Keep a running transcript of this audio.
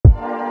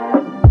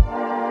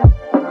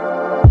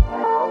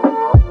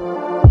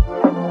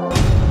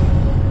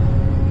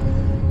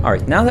All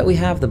right, now that we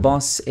have the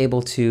boss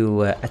able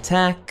to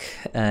attack,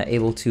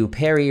 able to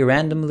parry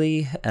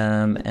randomly,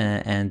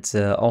 and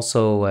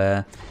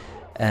also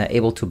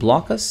able to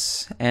block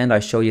us, and I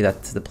show you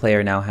that the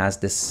player now has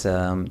this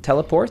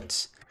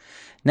teleport.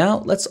 Now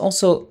let's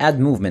also add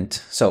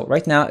movement. So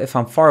right now, if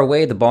I'm far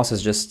away, the boss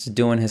is just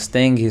doing his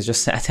thing. He's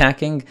just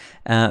attacking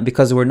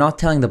because we're not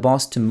telling the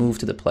boss to move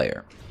to the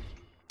player.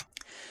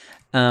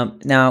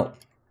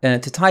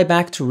 To tie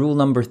back to rule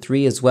number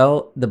 3 as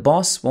well, the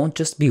boss won't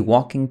just be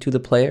walking to the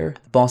player.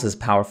 The boss is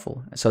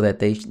powerful, so that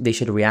they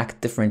should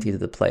react differently to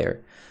the player.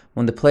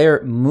 When the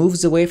player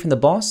moves away from the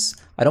boss,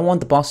 I don't want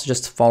the boss to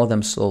just follow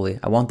them slowly.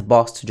 I want the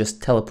boss to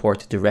just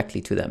teleport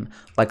directly to them,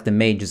 like the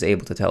mage is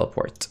able to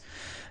teleport.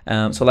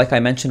 So like I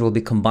mentioned, we'll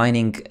be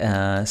combining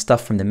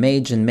stuff from the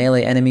mage and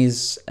melee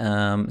enemies.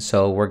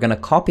 So we're going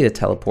to copy the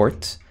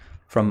teleport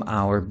from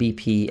our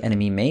BP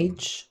enemy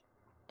mage.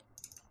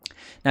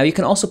 Now you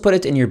can also put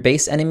it in your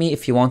base enemy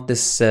if you want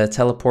this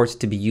teleport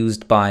to be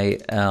used by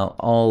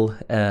all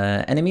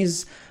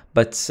enemies,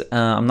 but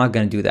I'm not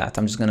going to do that.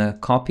 I'm just going to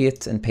copy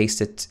it and paste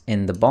it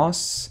in the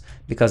boss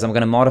because I'm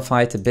going to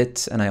modify it a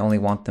bit and I only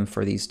want them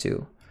for these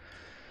two.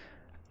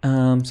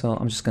 So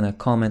I'm just going to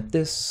comment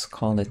this,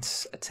 call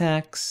it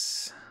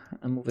attacks,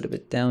 I'll move it a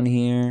bit down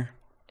here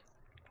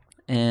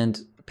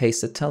and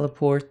paste the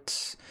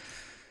teleport.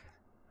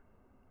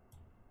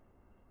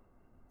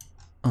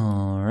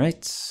 All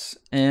right,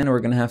 and we're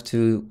gonna have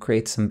to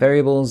create some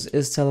variables.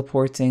 Is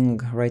teleporting,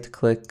 right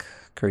click,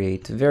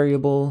 create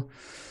variable.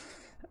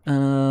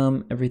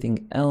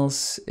 Everything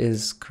else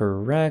is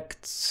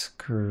correct.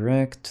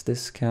 Correct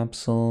this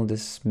capsule,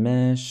 this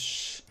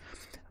mesh.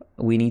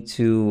 We need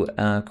to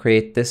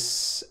create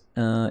this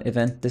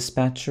event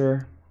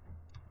dispatcher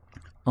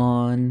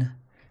on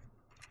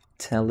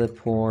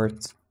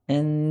teleport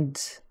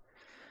end.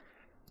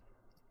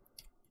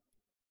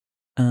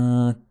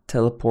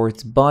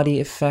 Teleport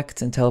body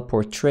effect and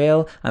teleport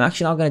trail. I'm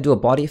actually not going to do a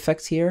body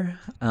effect here.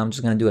 I'm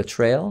just going to do a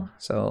trail.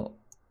 So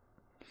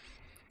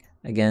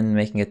again,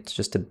 making it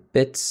just a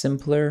bit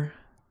simpler.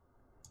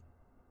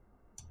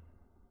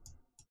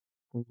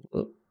 Maybe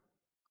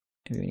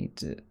we need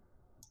to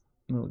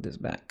move this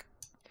back.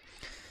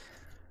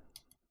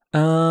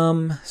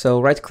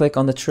 So right click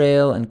on the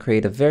trail and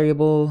create a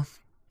variable.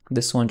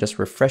 This one, just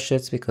refresh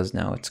it because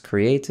now it's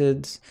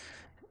created.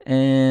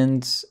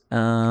 And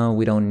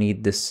we don't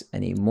need this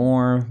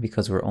anymore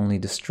because we're only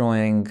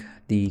destroying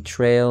the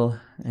trail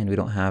and we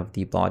don't have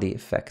the body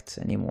effect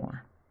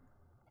anymore.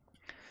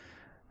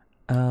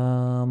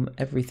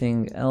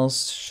 Everything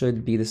else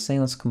should be the same.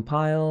 Let's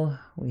compile.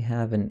 We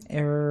have an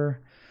error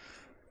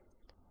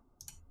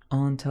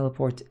on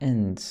teleport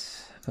end,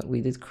 but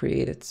we did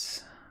create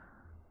it.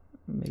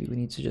 Maybe we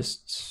need to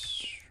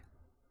just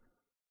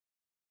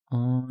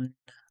on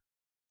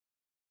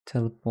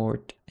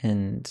teleport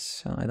end.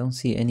 So I don't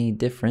see any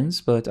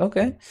difference, but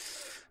okay.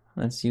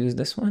 Let's use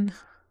this one.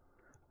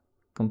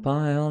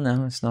 Compile.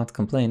 Now it's not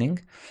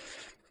complaining.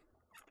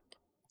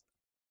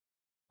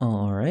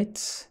 All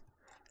right.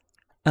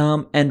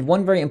 And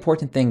one very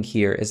important thing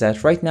here is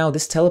that right now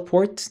this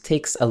teleport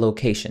takes a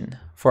location.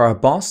 For our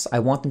boss, I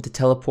want them to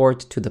teleport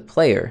to the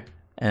player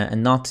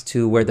and not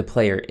to where the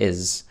player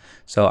is.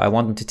 So I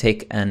want them to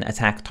take an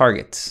attack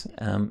target.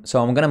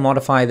 So I'm going to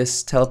modify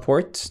this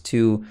teleport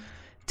to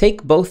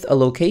take both a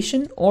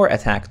location or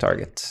attack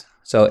target.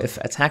 So if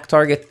attack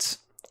target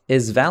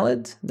is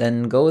valid,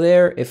 then go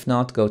there. If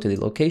not, go to the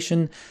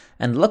location.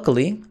 And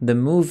luckily, the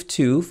move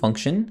to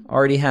function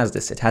already has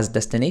this. It has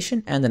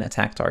destination and an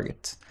attack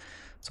target.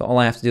 So all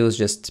I have to do is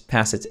just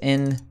pass it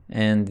in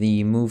and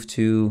the move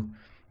to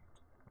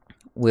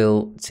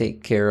will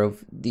take care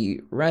of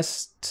the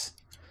rest.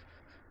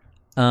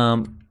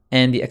 And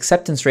the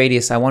acceptance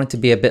radius, I want it to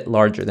be a bit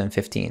larger than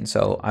 15.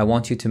 So I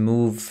want you to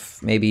move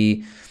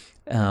maybe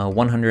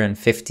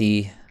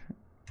 150,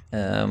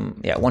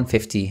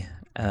 150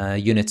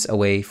 units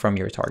away from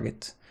your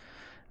target.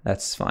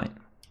 That's fine.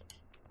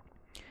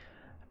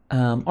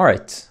 All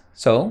right,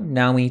 so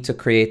now we need to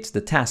create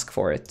the task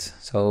for it.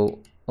 So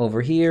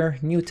over here,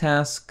 new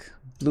task,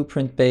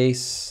 blueprint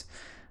base,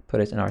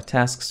 put it in our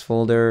tasks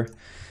folder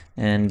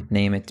and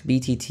name it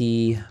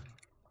BTT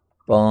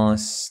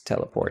boss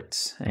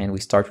teleport. And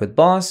we start with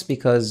boss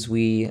because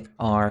we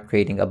are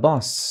creating a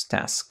boss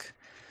task.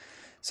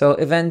 So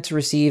event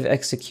receive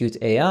execute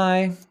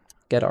AI,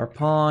 get our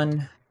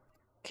pawn,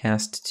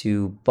 cast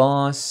to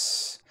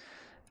boss,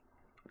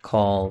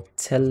 call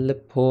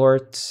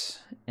teleport,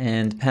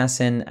 and pass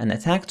in an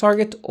attack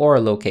target or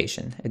a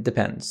location. It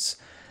depends.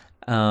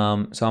 So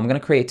I'm going to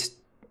create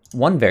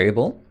one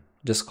variable,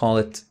 just call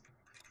it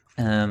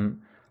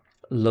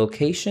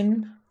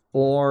location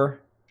or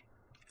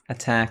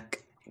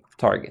attack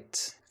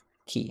target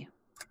key.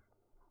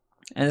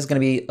 And it's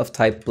going to be of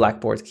type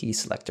Blackboard key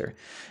selector.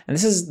 And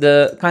this is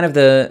the kind of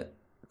the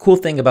cool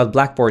thing about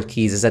Blackboard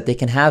keys is that they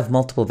can have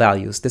multiple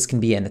values. This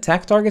can be an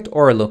attack target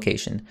or a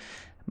location.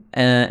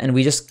 And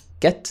we just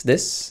get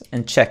this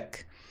and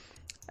check.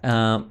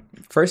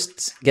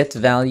 First, get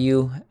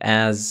value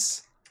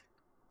as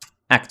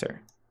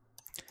actor.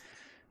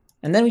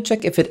 And then we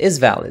check if it is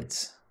valid.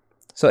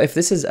 So if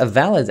this is a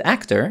valid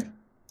actor,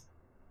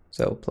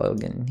 so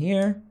plug in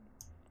here,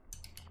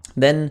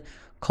 then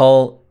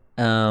call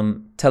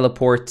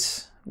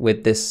teleport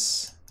with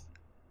this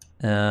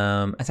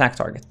attack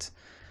target.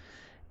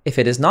 If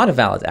it is not a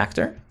valid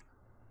actor,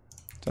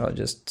 so I'll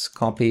just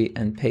copy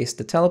and paste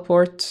the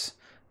teleport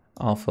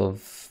off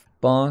of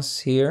boss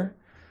here.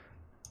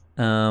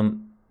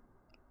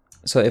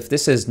 So if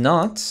this is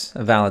not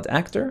a valid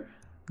actor,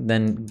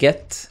 then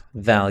get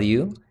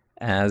value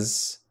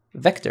as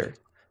vector.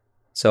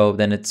 So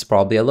then it's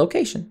probably a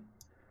location.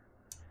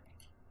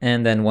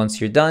 And then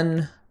once you're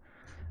done,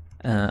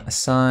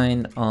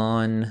 assign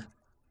on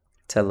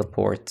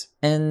teleport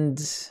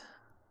end,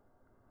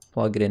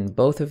 plug it in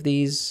both of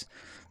these.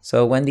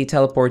 So when the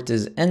teleport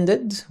is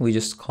ended, we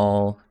just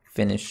call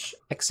finish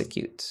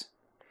execute.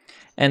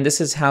 And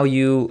this is how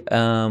you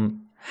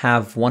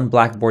have one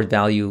Blackboard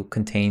value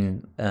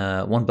contain,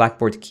 one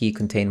Blackboard key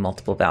contain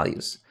multiple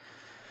values.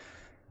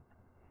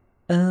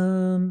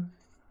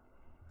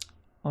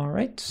 All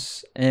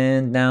right,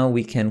 and now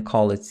we can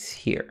call it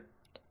here.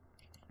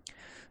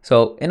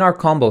 So in our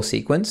combo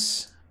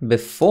sequence,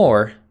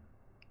 before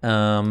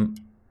doing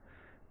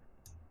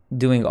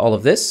all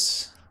of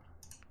this,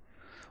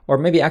 or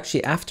maybe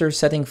actually after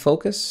setting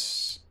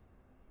focus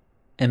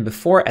and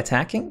before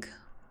attacking,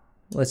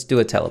 let's do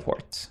a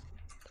teleport.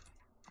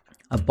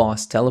 A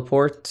boss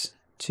teleport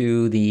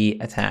to the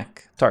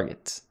attack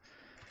target.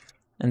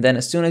 And then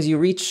as soon as you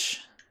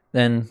reach,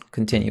 then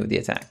continue the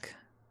attack.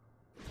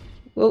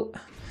 Whoa,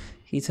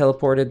 he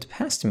teleported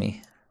past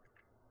me.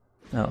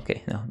 Oh,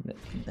 okay,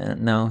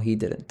 no, he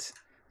didn't.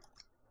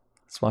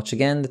 Let's watch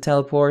again the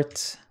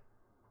teleport.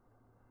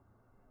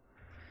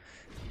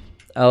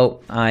 Oh,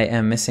 I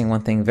am missing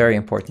one thing very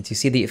important. You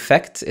see the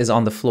effect is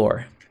on the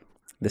floor.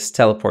 This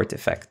teleport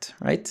effect,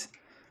 right?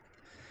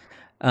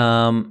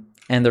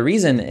 And the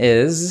reason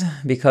is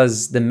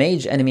because the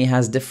mage enemy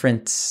has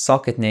different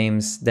socket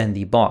names than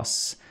the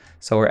boss.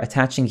 So we're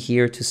attaching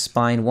here to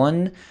spine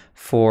 1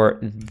 for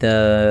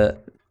the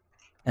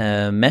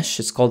mesh,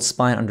 it's called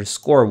spine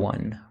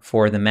 _1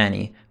 for the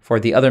Manny. For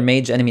the other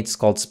mage enemy, it's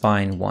called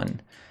spine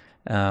 1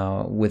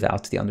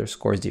 without the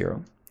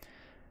 _0.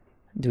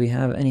 Do we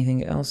have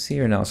anything else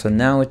here? No, so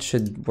now it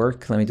should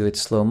work. Let me do it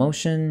slow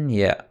motion.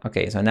 Yeah,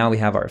 okay, so now we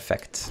have our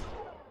effect.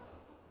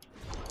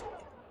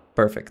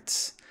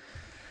 Perfect.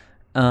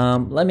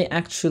 Let me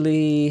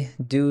actually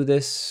do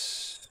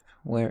this.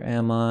 Where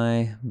am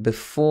I?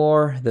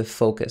 Before the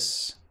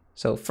focus.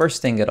 So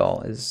first thing at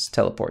all is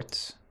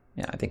teleport.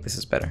 Yeah, I think this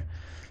is better.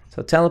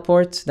 So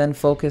teleport, then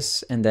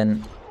focus, and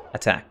then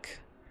attack.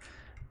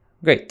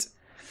 Great.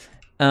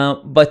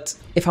 But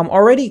if I'm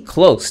already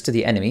close to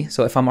the enemy,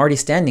 so if I'm already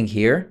standing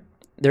here,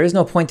 there is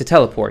no point to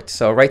teleport.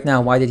 So right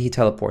now, why did he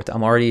teleport?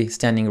 I'm already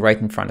standing right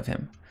in front of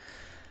him.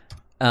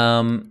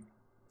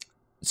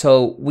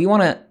 So we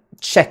want to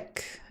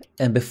check,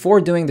 and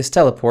before doing this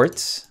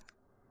teleport,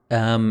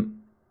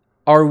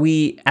 are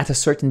we at a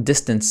certain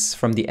distance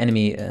from the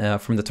enemy,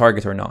 from the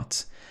target or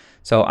not?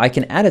 So I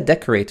can add a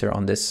decorator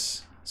on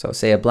this. So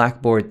say a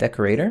Blackboard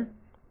decorator,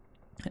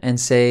 and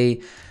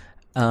say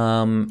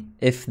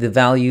if the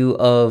value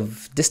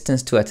of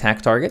distance to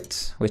attack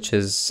target, which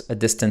is a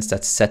distance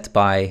that's set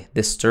by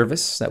this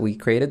service that we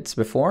created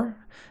before,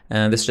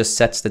 and this just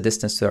sets the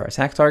distance to our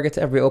attack target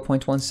every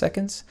 0.1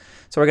 seconds.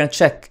 So we're going to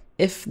check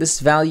if this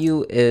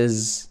value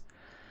is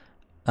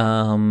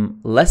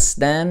less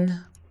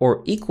than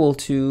or equal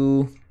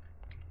to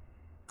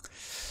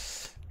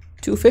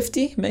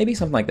 250, maybe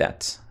something like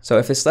that. So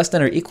if it's less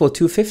than or equal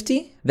to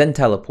 250, then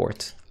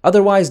teleport.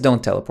 Otherwise,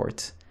 don't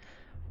teleport.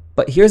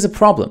 But here's a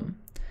problem.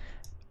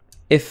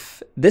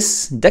 If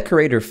this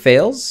decorator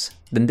fails,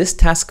 then this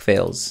task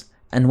fails.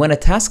 And when a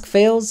task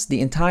fails,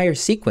 the entire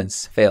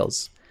sequence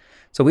fails.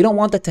 So we don't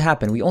want that to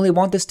happen. We only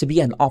want this to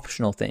be an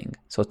optional thing.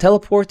 So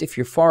teleport if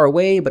you're far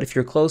away, but if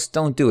you're close,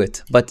 don't do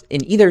it. But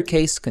in either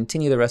case,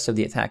 continue the rest of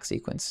the attack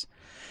sequence.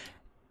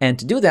 And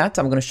to do that,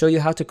 I'm going to show you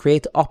how to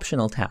create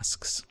optional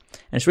tasks.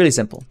 And it's really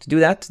simple. To do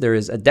that, there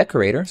is a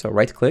decorator. So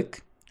right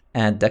click,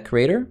 add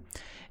decorator.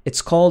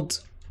 It's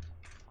called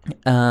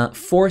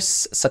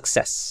force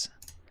success.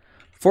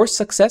 Force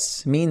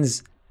success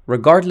means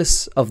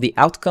regardless of the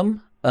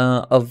outcome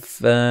of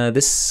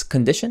this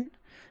condition,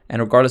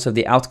 and regardless of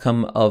the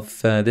outcome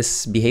of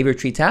this behavior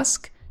tree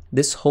task,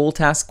 this whole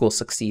task will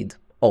succeed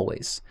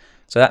always.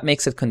 So that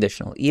makes it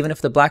conditional. Even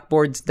if the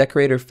Blackboard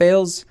decorator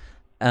fails,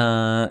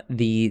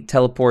 the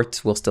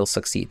teleport will still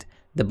succeed.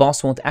 The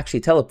boss won't actually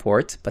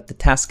teleport, but the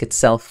task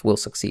itself will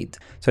succeed.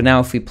 So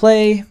now if we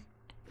play,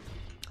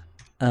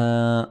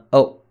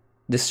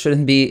 this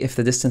shouldn't be if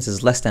the distance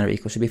is less than or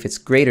equal, it should be if it's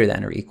greater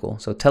than or equal.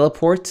 So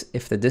teleport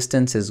if the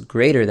distance is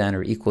greater than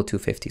or equal to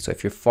 50. So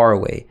if you're far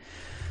away.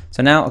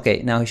 So now,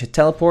 okay, now he should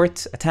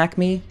teleport, attack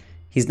me.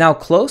 He's now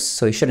close,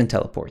 so he shouldn't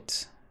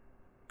teleport.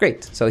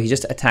 Great, so he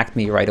just attacked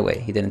me right away.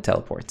 He didn't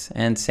teleport.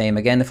 And same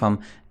again, if I'm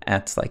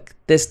at like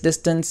this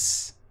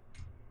distance,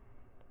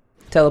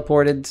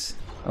 teleported.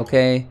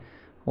 Okay,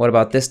 what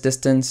about this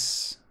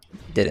distance?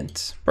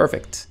 Didn't.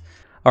 Perfect.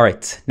 All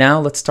right, now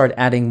let's start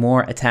adding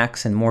more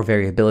attacks and more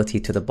variability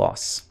to the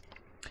boss.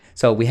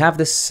 So we have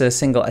this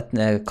single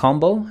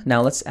combo.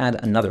 Now let's add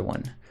another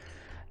one.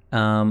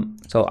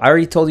 So I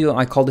already told you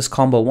I call this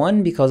combo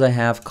 1 because I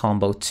have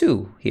combo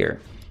 2 here.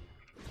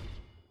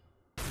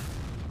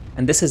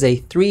 And this is a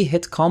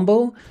 3-hit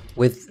combo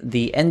with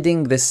the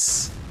ending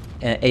this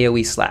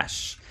AoE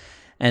slash.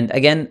 And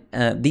again,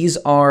 these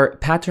are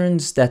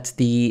patterns that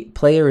the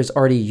player is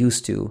already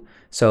used to.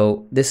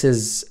 So this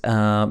is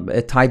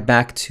tied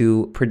back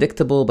to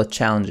predictable but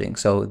challenging.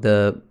 So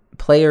the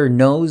player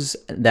knows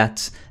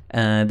that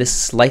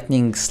this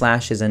lightning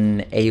slash is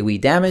an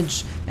AoE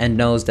damage and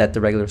knows that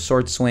the regular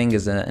sword swing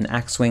is an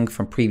axe swing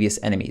from previous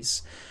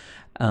enemies.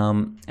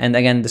 And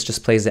again, this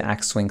just plays the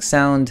axe swing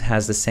sound,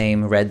 has the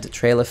same red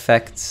trail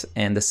effect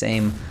and the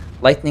same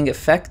lightning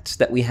effect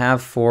that we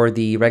have for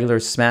the regular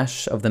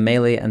smash of the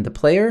melee and the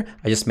player.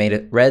 I just made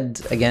it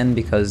red again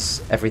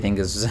because everything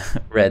is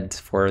red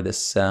for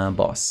this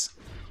boss.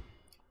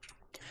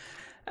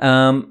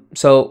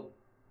 So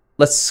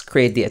let's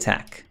create the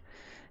attack.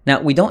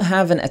 Now, we don't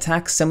have an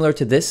attack similar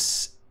to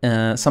this,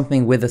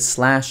 something with a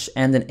slash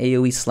and an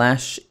AoE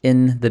slash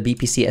in the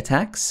BPC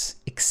attacks,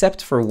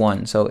 except for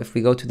one. So if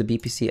we go to the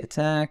BPC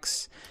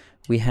attacks,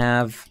 we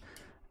have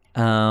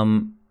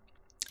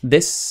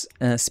this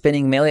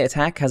spinning melee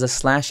attack has a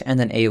slash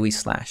and an AoE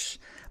slash.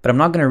 But I'm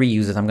not going to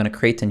reuse it. I'm going to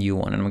create a new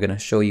one, and I'm going to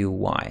show you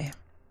why.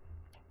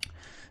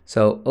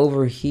 So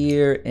over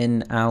here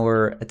in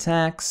our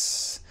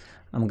attacks,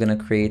 I'm going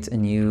to create a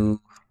new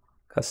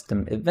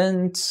custom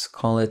event,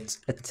 call it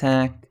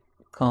attack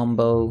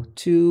combo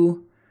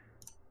 2,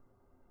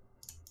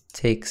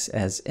 takes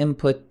as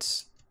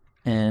input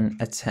an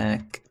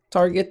attack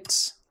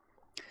target,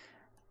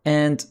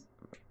 and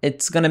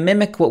it's going to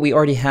mimic what we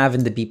already have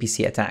in the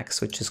BPC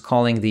attacks, which is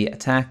calling the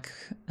attack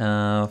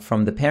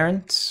from the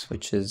parent,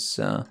 which is,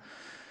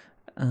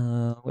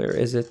 where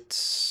is it?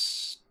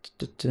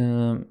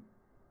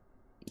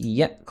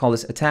 Yeah, call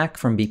this attack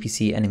from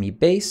BPC enemy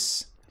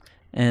base.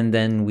 And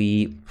then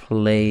we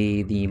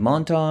play the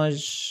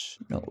montage.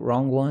 No,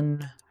 wrong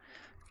one.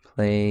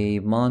 Play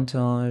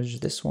montage,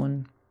 this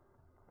one,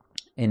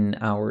 in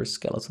our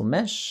skeletal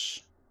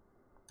mesh.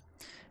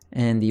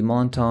 And the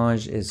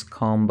montage is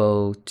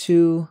combo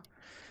 2.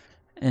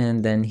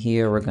 And then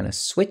here we're going to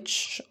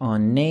switch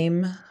on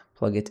name,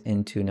 plug it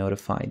into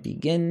notify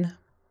begin.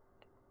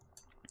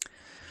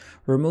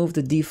 Remove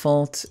the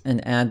default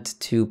and add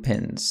 2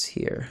 pins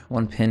here.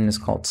 One pin is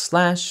called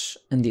slash,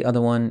 and the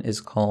other one is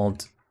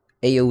called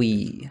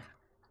AoE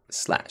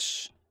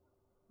slash.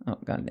 Oh,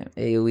 goddamn.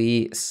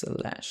 AoE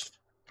slash.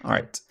 All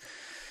right.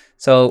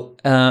 So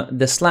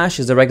the slash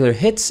is the regular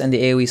hits, and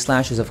the AoE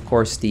slash is, of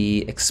course,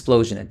 the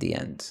explosion at the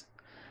end.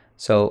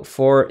 So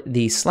for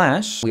the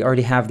slash, we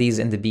already have these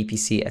in the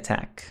BPC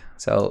attack.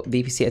 So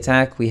BPC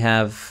attack, we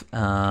have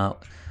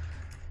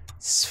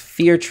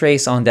sphere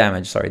trace on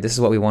damage. Sorry, this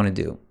is what we want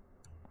to do.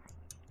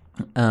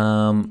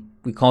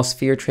 We call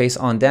sphere trace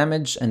on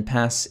damage and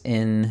pass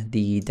in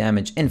the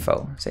damage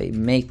info. Say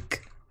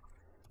make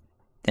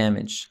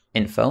damage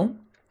info.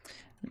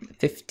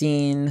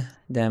 15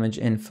 damage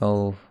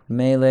info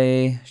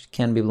melee,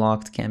 can be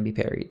blocked, can be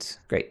parried.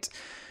 Great.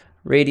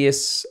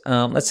 Radius,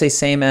 let's say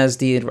same as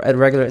the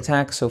regular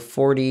attack, so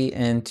 40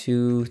 and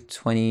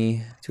 220,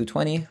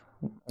 220.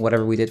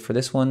 Whatever we did for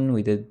this one,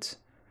 we did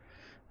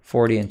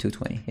 40 and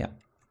 220, yeah.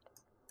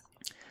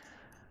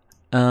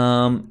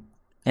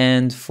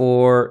 And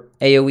for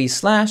AoE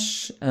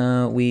slash,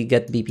 we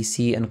get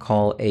BPC and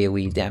call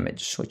AoE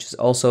damage, which is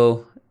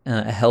also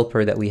a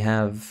helper that we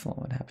have. Oh,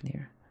 what happened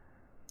here?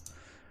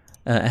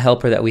 A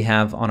helper that we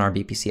have on our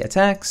BPC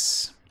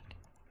attacks.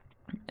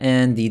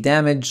 And the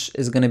damage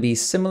is going to be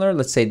similar.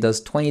 Let's say it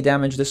does 20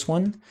 damage, this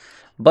one.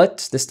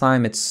 But this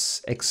time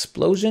it's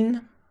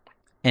explosion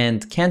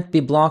and can't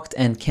be blocked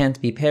and can't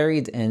be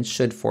parried and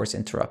should force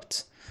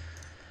interrupt.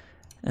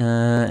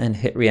 And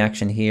hit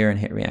reaction here and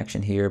hit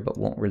reaction here, but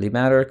won't really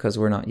matter because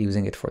we're not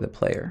using it for the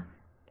player.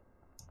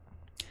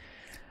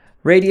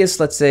 Radius,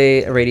 let's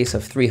say a radius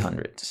of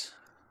 300.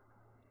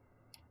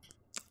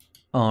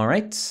 All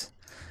right.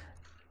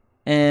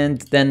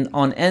 And then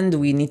on end,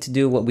 we need to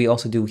do what we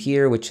also do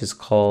here, which is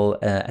call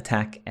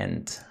attack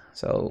end.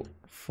 So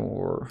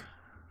for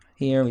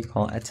here, we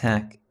call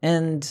attack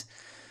end.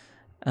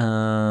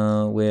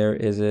 Where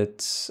is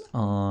it?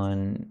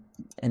 On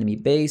enemy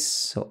base.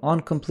 So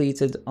on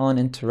completed, on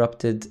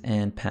interrupted,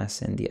 and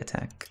pass in the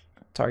attack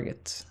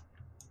target.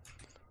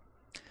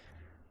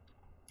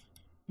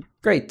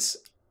 Great.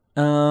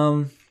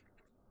 Now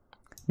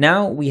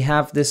we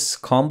have this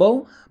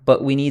combo,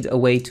 but we need a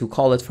way to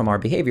call it from our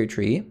behavior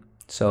tree.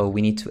 So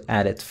we need to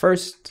add it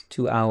first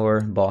to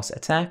our boss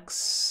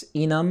attacks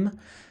enum.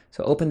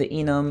 So open the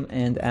enum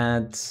and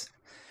add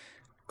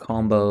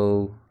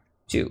combo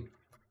 2.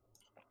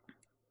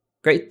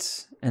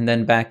 Great. And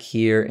then back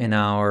here in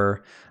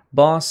our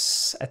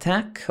boss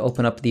attack,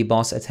 open up the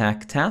boss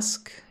attack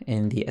task.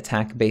 In the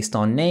attack based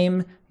on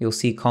name, you'll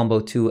see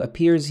combo 2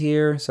 appears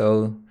here.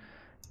 So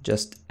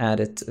just add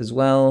it as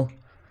well.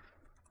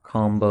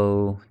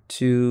 Combo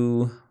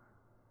 2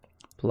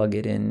 plug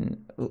it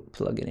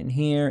in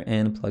here,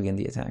 and plug in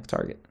the attack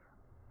target.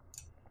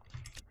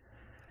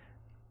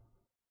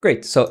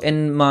 Great. So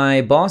in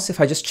my boss,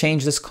 if I just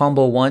change this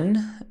combo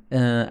 1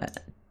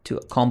 to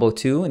combo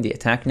 2 in the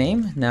attack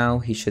name, now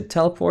he should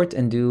teleport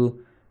and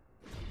do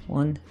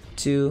 1,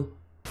 2,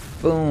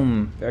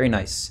 boom. Very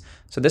nice.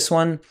 So this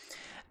one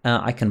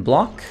I can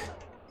block,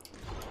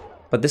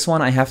 but this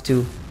one I have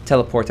to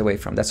teleport away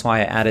from. That's why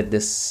I added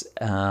this.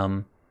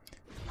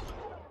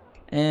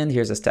 And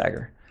here's a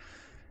stagger.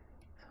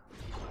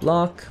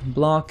 Block,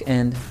 block,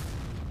 and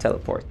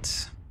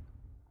teleport.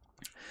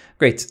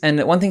 Great.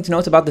 And one thing to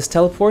note about this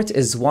teleport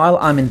is while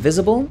I'm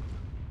invisible,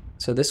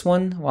 so this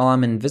one, while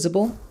I'm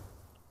invisible,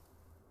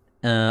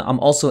 I'm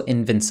also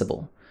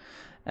invincible.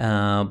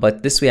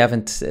 But this we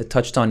haven't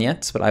touched on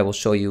yet, but I will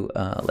show you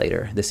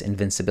later, this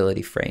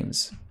invincibility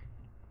frames.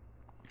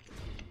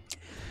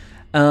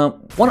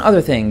 One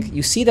other thing,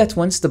 you see that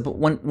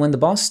when the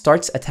boss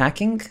starts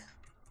attacking,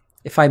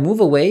 if I move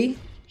away,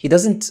 he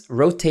doesn't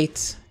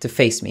rotate to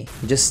face me.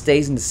 He just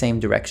stays in the same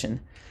direction.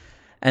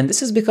 And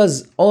this is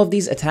because all of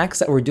these attacks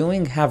that we're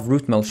doing have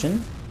root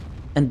motion.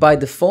 And by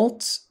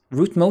default,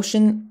 root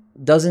motion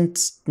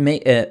doesn't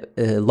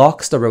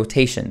locks the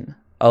rotation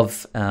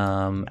of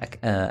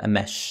a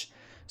mesh.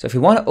 So if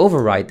you want to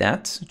override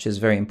that, which is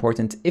very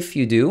important, if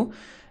you do,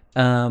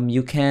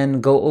 you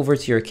can go over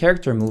to your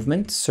character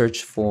movement,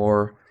 search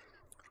for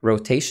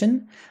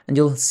rotation, and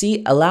you'll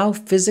see allow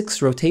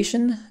physics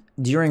rotation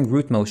during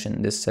root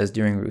motion. This says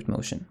during root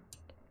motion.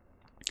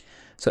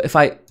 So if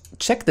I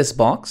check this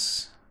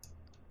box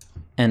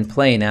and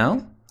play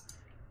now,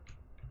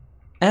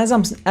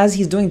 as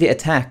he's doing the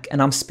attack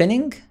and I'm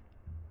spinning,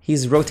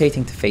 he's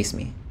rotating to face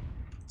me.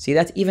 See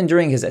that? Even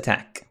during his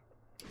attack.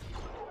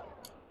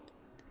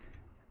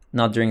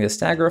 Not during the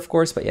stagger, of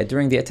course, but yeah,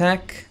 during the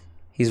attack,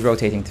 he's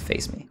rotating to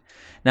face me.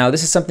 Now,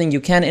 this is something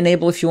you can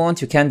enable if you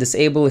want. You can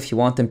disable if you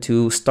want them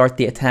to start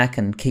the attack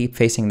and keep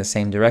facing the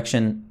same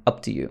direction.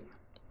 Up to you.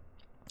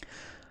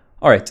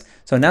 All right,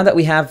 so now that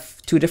we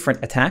have two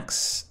different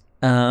attacks,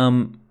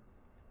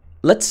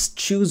 let's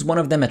choose one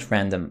of them at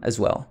random as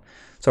well.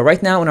 So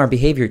right now in our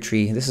behavior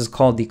tree, this is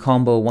called the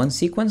combo 1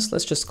 sequence.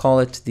 Let's just call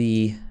it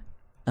the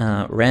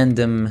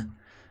random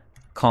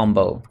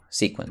combo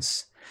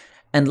sequence.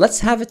 And let's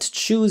have it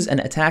choose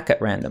an attack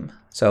at random.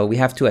 So we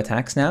have two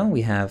attacks now.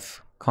 We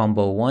have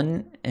combo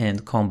 1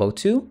 and combo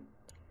 2.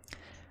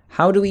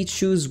 How do we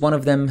choose one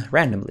of them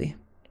randomly?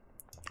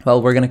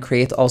 Well, we're going to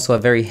create also a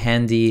very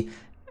handy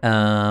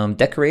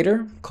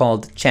decorator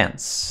called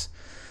chance.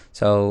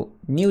 So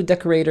new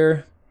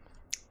decorator,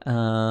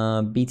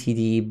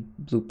 BTD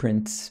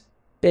blueprint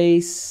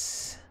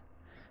base,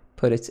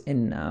 put it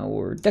in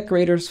our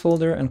decorators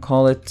folder and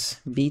call it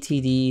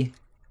BTD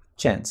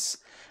chance.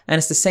 And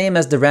it's the same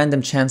as the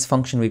random chance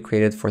function we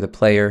created for the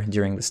player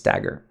during the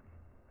stagger.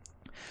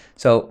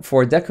 So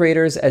for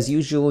decorators, as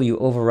usual, you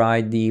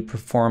override the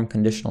perform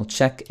conditional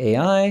check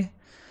AI.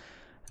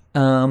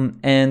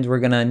 And we're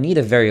going to need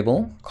a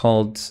variable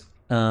called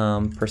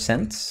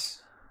 %,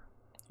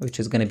 which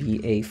is going to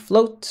be a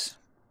float.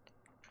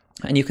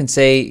 And you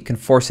can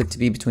force it to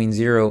be between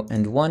 0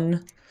 and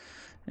 1,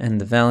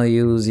 and the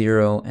value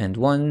 0 and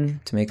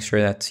 1 to make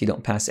sure that you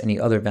don't pass any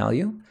other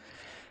value.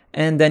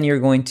 And then you're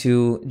going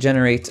to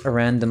generate a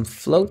random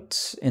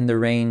float in the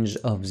range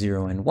of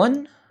 0 and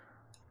 1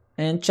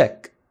 and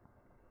check.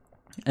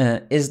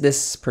 Is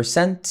this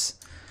 %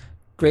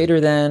 greater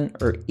than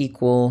or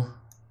equal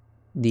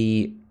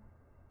the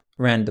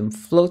random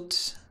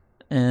float?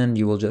 And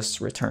you will just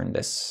return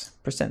this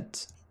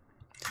 %.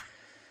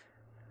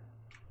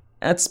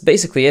 That's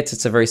basically it.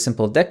 It's a very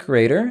simple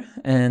decorator.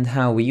 And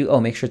how we use, oh,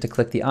 make sure to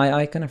click the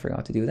eye icon. I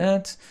forgot to do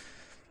that.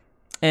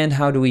 And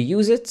how do we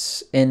use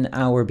it? In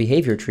our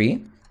behavior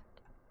tree,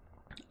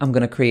 I'm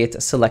going to create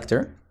a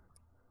selector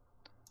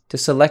to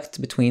select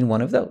between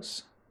one of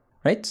those,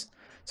 right?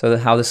 So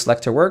how the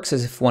selector works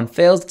is if one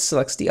fails, it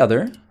selects the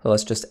other. So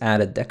let's just add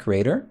a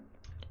decorator.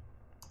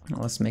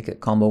 Let's make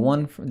it combo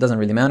 1. It doesn't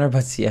really matter,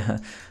 but yeah,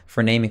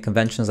 for naming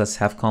conventions, let's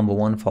have combo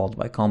 1 followed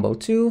by combo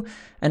 2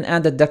 and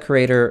add the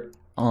decorator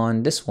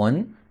on this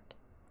one,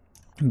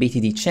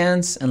 BTD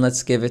chance, and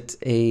let's give it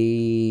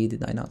a,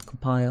 did I not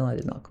compile? I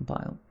did not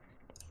compile.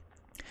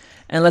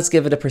 And let's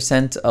give it a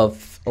 %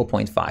 of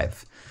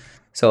 0.5.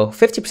 So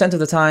 50% of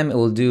the time it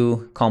will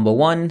do combo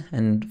 1,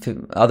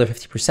 and other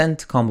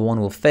 50% combo 1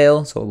 will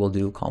fail, so it will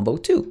do combo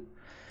 2.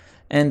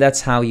 And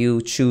that's how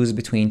you choose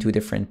between two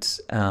different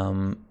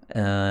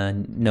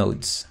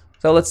nodes.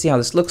 So let's see how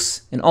this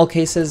looks. In all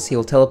cases, he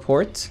will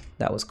teleport.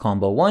 That was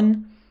combo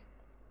 1.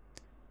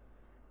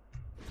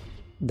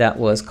 That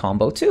was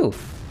combo 2.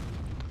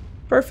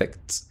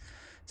 Perfect.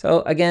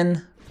 So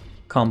again,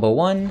 combo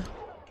 1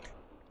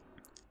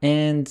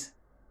 and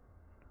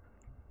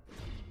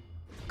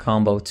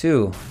combo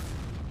 2.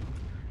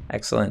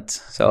 Excellent.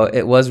 So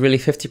it was really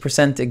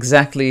 50%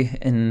 exactly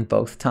in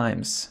both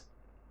times.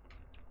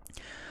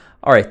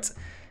 All right.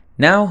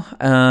 Now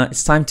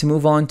it's time to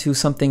move on to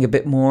something a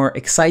bit more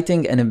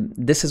exciting, and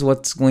this is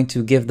what's going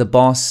to give the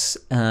boss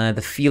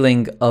the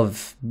feeling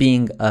of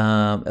being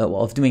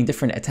of doing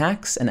different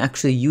attacks and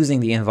actually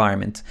using the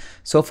environment.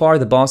 So far,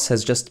 the boss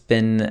has just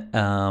been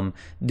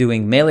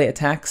doing melee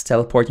attacks,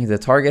 teleporting to the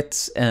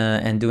target,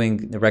 and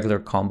doing the regular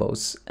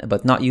combos,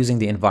 but not using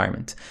the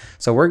environment.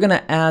 So we're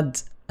gonna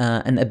add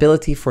an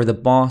ability for the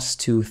boss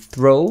to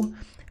throw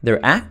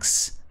their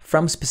axe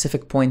from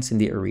specific points in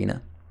the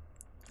arena.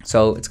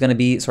 So it's going to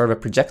be sort of a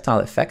projectile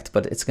effect,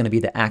 but it's going to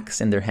be the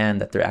axe in their hand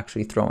that they're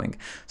actually throwing.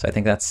 So I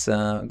think that's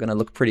going to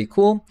look pretty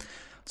cool.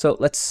 So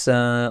let's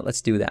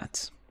do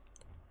that.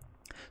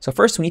 So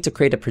first we need to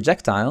create a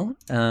projectile.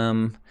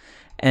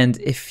 And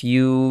if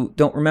you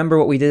don't remember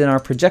what we did in our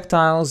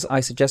projectiles,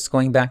 I suggest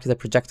going back to the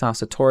projectiles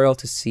tutorial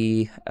to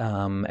see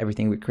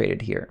everything we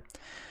created here.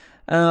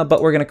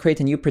 But we're going to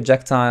create a new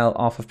projectile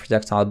off of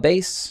projectile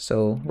base.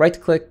 So right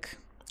click,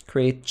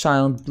 create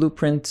child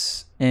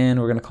blueprint, and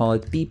we're going to call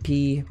it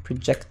BP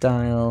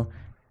projectile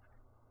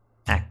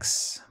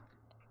axe.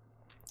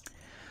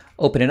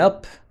 Open it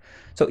up.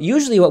 So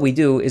usually what we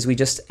do is we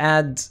just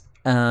add,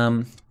 actually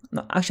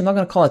I'm not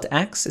going to call it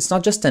axe. It's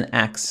not just an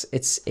axe,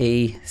 it's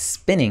a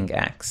spinning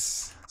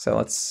axe. So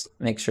let's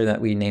make sure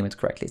that we name it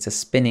correctly. It's a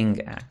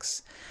spinning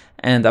axe.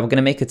 And I'm going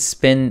to make it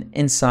spin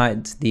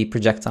inside the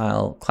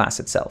projectile class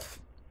itself.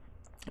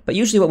 But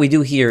usually what we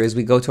do here is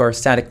we go to our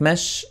static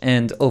mesh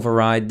and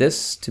override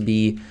this to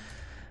be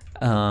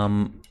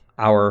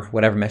our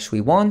whatever mesh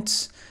we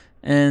want.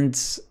 And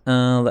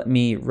let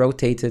me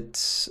rotate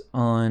it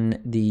on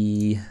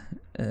the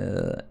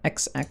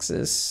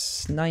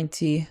x-axis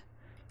 90.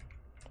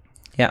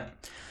 Yeah.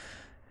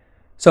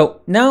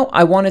 So now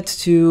I want it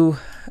to,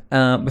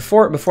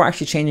 before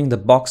actually changing the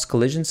box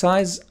collision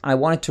size, I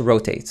want it to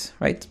rotate,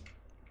 right?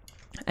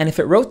 And if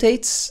it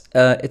rotates,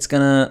 it's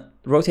gonna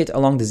rotate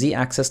along the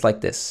z-axis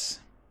like this.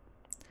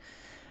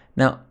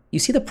 Now, you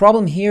see the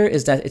problem here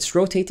is that it's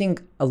rotating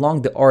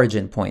along the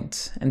origin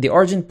point, and the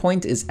origin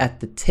point is at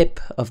the tip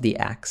of the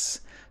axe.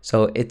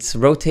 So it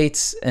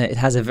rotates, it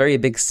has a very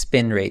big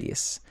spin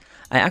radius.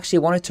 I actually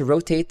want it to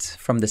rotate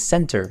from the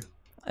center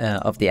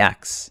of the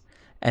axe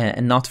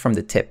and not from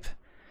the tip.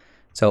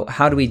 So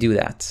how do we do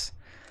that?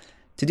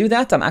 To do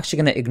that, I'm actually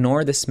going to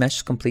ignore this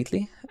mesh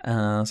completely.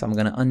 So I'm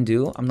going to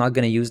undo. I'm not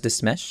going to use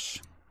this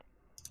mesh.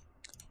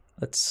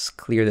 Let's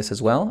clear this as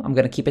well. I'm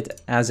going to keep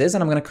it as is,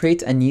 and I'm going to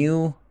create a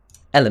new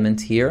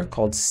element here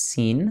called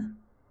scene.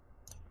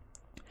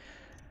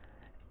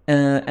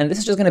 And this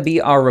is just going to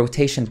be our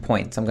rotation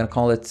point. I'm going to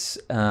call it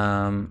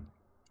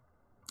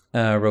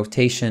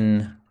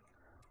rotation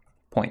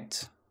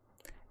point.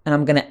 And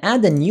I'm going to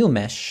add a new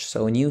mesh,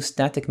 so a new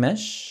static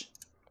mesh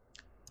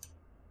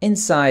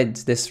inside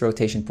this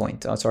rotation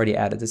point. Oh, it's already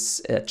added.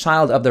 This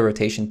child of the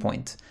rotation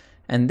point.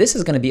 And this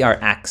is going to be our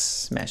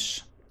axe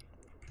mesh.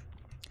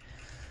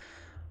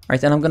 All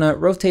right, and I'm gonna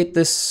rotate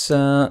this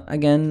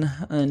again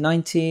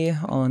 90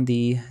 on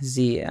the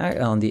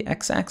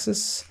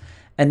x-axis,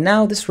 and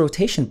now this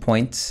rotation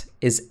point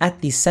is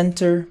at the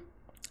center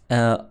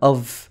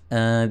of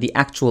the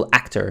actual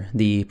actor,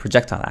 the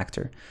projectile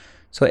actor.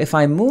 So if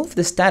I move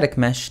the static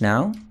mesh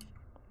now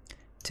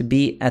to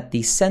be at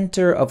the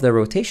center of the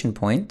rotation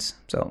point,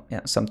 so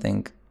yeah,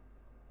 something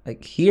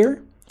like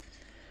here,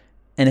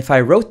 and if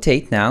I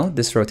rotate now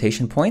this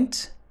rotation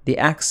point, the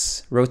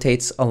axe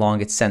rotates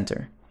along its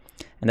center.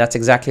 And that's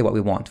exactly what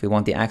we want. We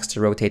want the axe to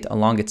rotate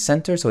along its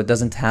center so it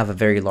doesn't have a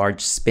very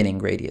large spinning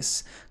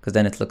radius, because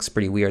then it looks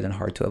pretty weird and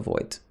hard to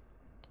avoid.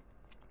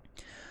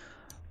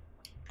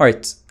 All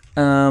right,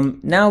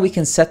 now we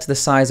can set the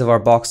size of our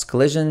box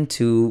collision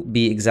to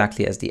be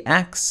exactly as the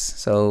axe.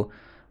 So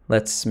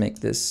let's make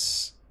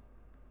this,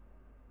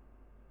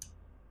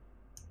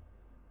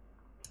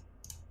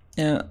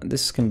 yeah,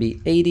 this can be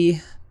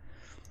 80.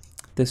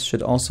 This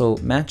should also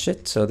match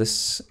it. So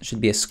this should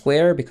be a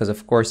square because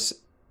of course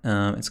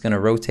it's going to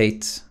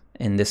rotate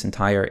in this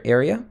entire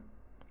area.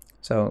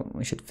 So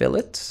we should fill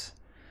it.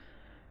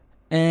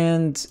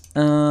 And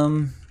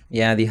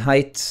yeah, the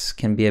height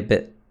can be a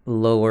bit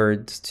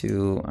lowered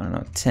to, I don't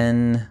know,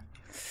 10.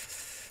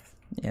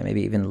 Yeah,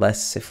 maybe even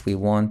less if we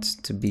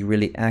want to be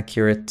really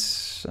accurate.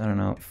 I don't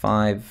know,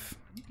 5.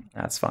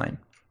 That's fine.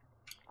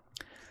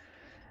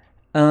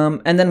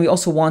 And then we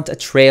also want a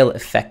trail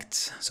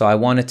effect. So I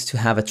want it to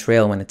have a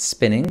trail when it's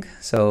spinning.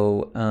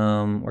 So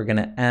we're going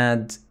to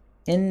add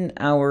in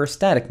our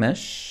static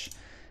mesh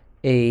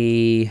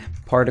a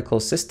particle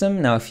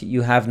system. Now, if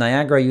you have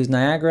Niagara, use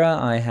Niagara.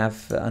 I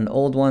have an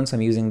old one, so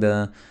I'm using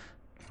the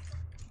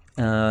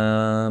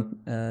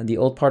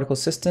old particle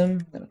system.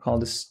 I'm going to call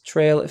this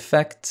trail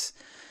effect.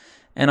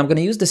 And I'm going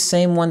to use the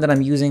same one that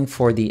I'm using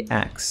for the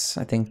axe.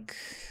 I think,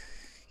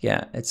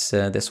 yeah, it's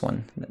this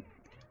one.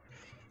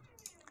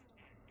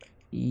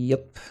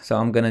 Yep. So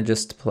I'm going to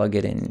just plug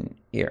it in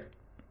here.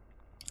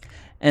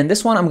 And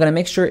this one, I'm going to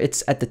make sure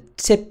it's at the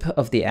tip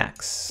of the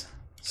axe.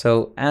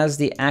 So as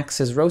the axe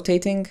is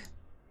rotating,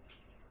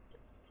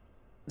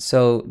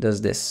 so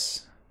does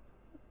this.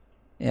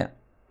 Yeah.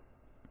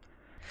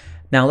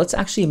 Now let's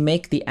actually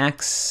make the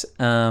axe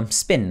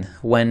spin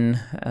when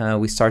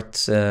we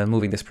start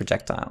moving this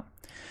projectile.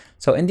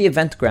 So in the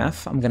event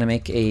graph, I'm going to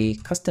make a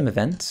custom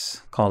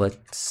event, call it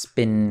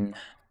spin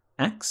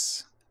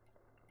axe.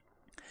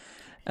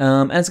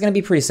 And it's going to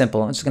be pretty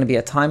simple. It's just going to be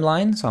a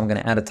timeline. So I'm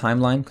going to add a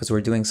timeline because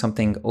we're doing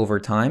something over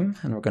time.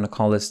 And we're going to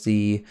call this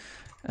the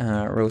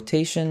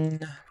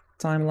rotation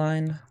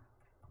timeline.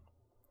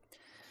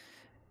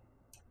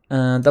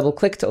 Double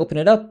click to open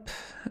it up.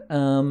 It's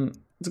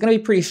going to be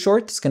pretty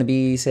short. It's going to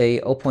be, say,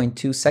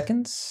 0.2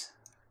 seconds.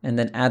 And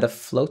then add a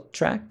float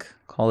track.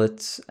 Call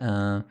it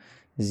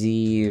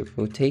Z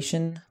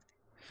rotation.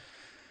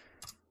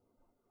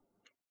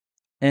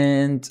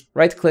 And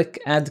right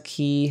click, add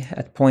key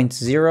at point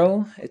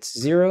 0. It's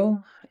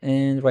 0.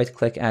 And right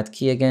click, add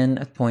key again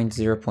at point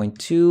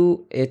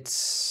 0.2.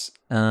 It's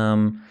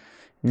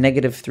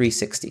negative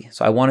 360.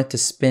 So I want it to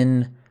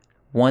spin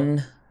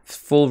one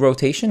full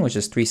rotation, which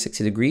is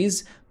 360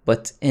 degrees,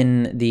 but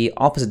in the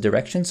opposite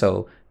direction,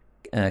 so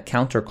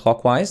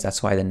counterclockwise.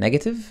 That's why the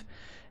negative.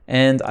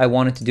 And I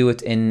want it to do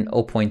it in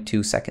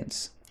 0.2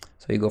 seconds.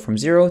 So you go from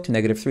 0 to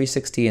negative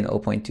 360 in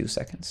 0.2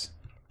 seconds.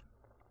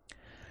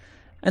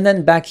 And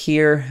then back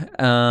here,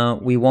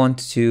 we want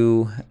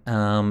to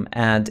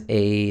add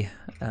a,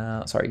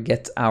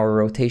 get our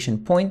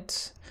rotation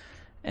point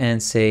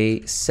and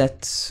say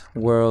set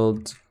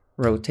world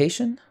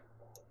rotation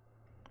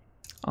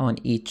on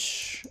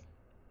each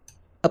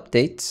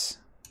update.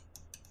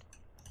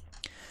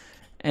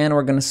 And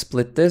we're going to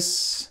split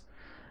this.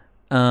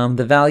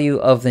 The value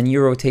of the new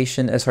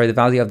rotation, the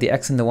value of the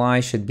X and the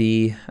Y should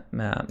be,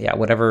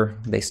 whatever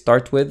they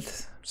start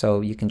with. So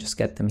you can just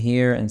get them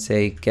here and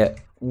say get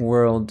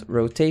world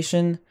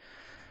rotation.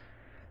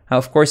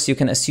 Of course, you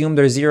can assume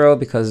they're 0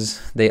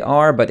 because they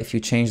are, but if you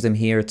change them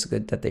here, it's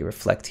good that they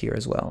reflect here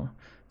as well.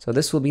 So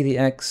this will be the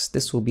X,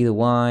 this will be the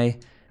Y,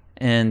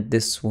 and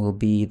this will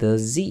be the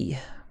Z.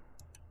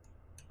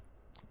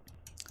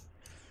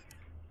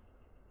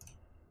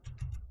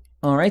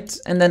 All right,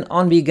 and then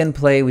on begin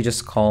play, we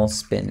just call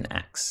spin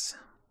axe.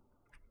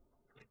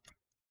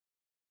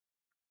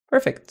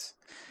 Perfect.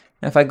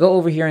 Now if I go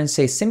over here and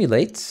say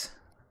simulate,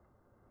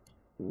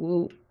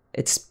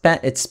 it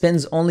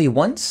spins only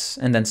once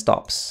and then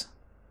stops,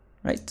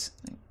 right?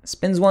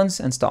 Spins once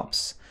and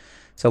stops.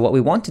 So what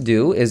we want to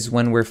do is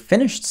when we're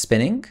finished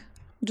spinning,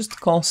 just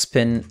call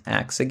spin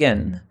axe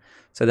again.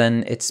 So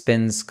then it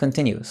spins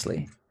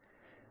continuously.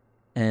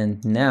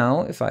 And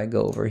now if I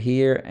go over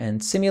here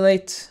and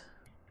simulate,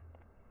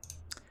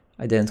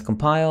 I didn't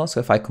compile. So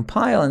if I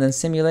compile and then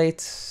simulate,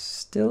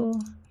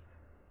 still,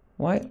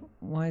 why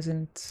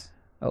isn't,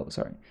 oh,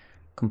 sorry.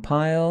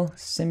 Compile,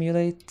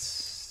 simulate,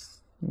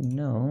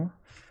 no,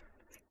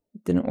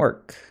 it didn't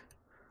work.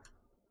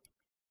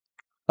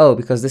 Oh,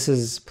 because this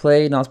is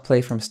play, not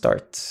play from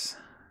start.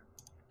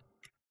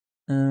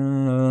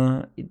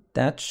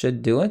 That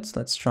should do it.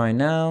 Let's try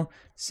now.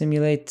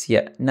 Simulate,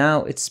 yeah,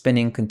 now it's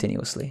spinning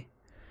continuously.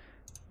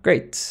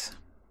 Great.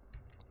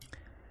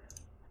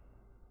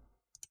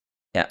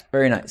 Yeah,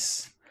 very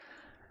nice.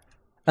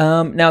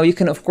 Now you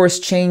can of course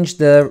change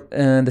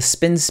the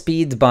spin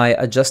speed by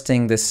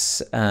adjusting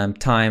this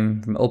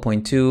time from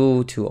 0.2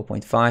 to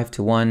 0.5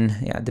 to 1.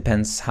 Yeah, it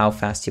depends how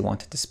fast you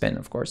want it to spin,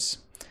 of course.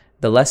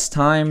 The less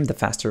time, the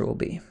faster it will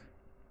be.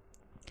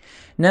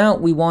 Now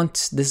we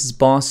want this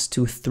boss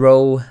to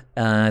throw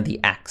the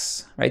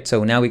axe, right?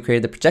 So now we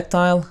created the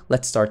projectile.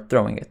 Let's start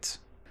throwing it.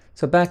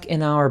 So back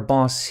in our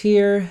boss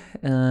here,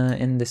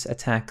 in this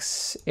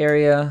attacks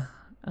area,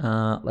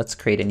 let's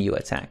create a new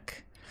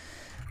attack.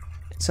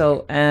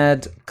 So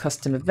add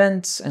custom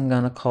events. I'm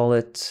gonna call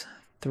it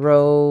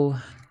throw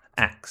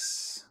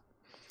axe.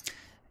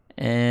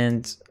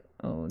 And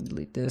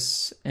delete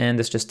this. And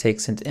this just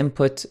takes into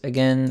input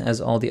again,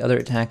 as all the other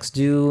attacks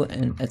do,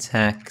 and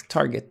attack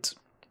target.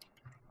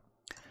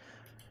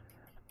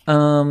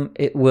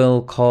 It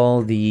will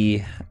call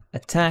the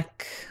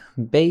attack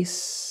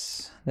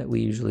base that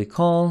we usually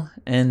call,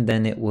 and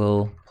then it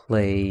will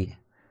play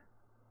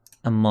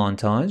a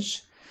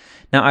montage.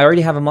 Now I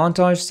already have a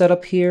montage set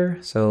up here,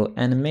 so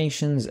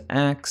animations,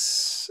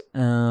 axe,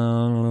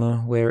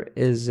 where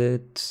is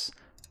it?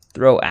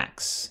 Throw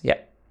axe, yeah.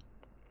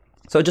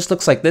 So it just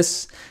looks like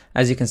this.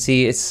 As you can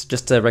see, it's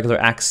just a regular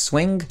axe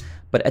swing,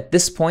 but at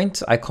this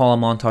point I call a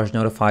montage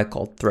notify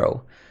called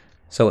throw.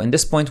 So in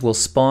this point we'll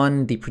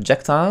spawn the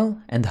projectile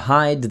and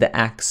hide the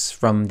axe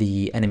from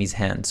the enemy's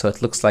hand, so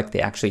it looks like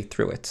they actually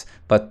threw it,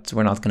 but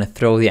we're not going to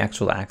throw the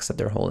actual axe that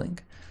they're holding.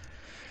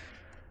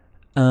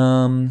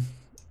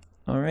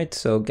 All right,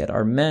 so get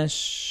our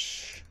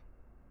mesh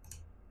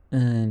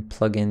and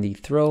plug in the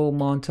throw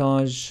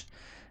montage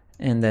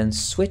and then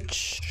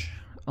switch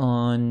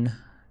on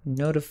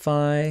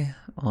notify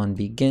on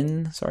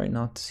begin. Sorry,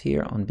 not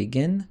here, on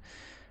begin.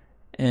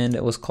 And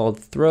it was called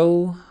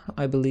throw,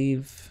 I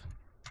believe.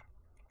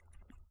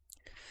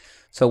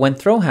 So when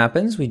throw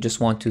happens, we just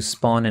want to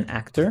spawn an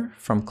actor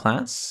from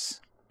class.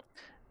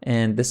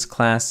 And this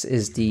class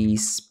is the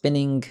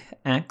spinning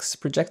axe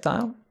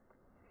projectile.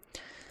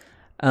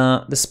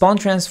 The spawn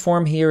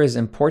transform here is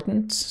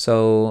important.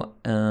 So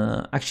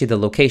actually the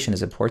location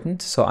is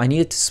important. So I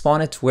needed to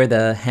spawn it where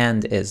the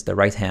hand is, the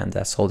right hand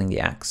that's holding the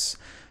axe.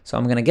 So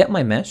I'm going to get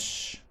my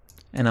mesh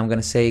and I'm going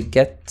to say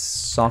get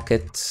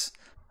socket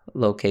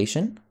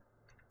location.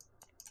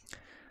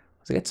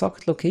 Was it get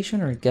socket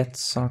location or get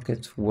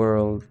socket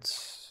world?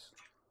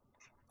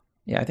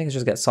 Yeah, I think it's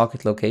just get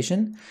socket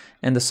location.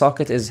 And the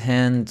socket is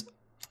hand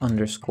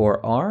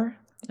underscore R.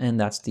 And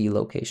that's the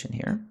location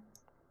here.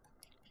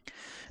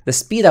 The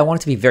speed, I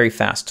want it to be very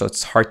fast, so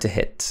it's hard to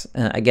hit.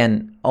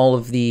 Again, all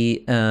of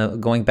the,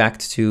 going back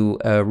to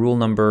rule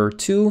number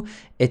 2,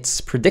 it's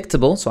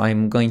predictable, so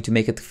I'm going to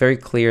make it very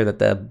clear that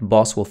the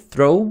boss will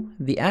throw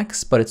the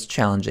axe, but it's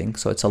challenging,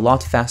 so it's a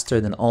lot faster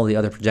than all the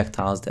other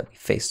projectiles that we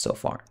faced so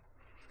far.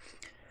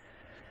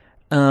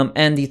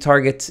 And the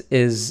target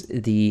is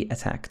the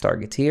attack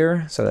target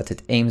here, so that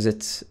it aims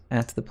it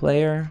at the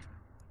player.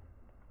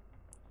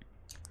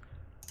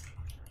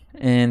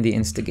 And the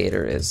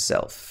instigator is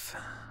self.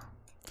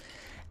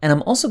 And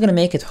I'm also going to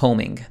make it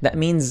homing. That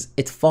means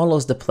it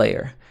follows the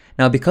player.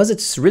 Now, because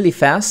it's really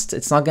fast,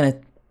 it's not going to,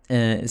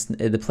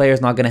 the player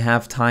is not going to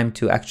have time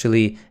to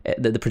actually,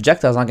 the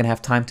projectile is not going to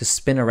have time to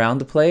spin around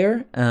the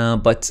player.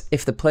 But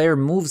if the player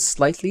moves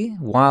slightly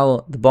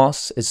while the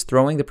boss is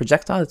throwing the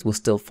projectile, it will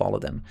still follow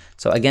them.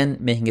 So again,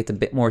 making it a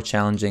bit more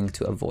challenging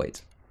to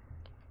avoid.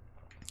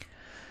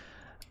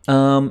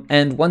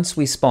 And once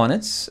we spawn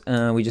it,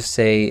 we just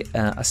say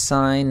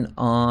assign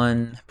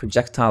on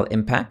projectile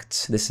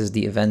impact. This is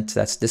the event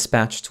that's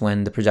dispatched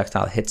when the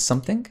projectile hits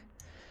something.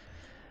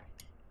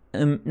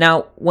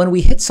 Now, when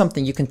we hit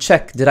something, you can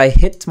check, did I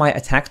hit my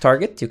attack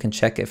target? You can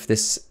check if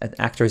this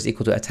actor is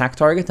equal to attack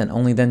target and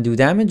only then do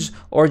damage,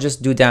 or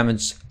just do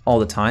damage all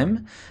the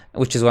time,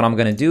 which is what I'm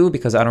going to do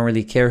because I don't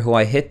really care who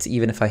I hit.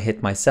 Even if I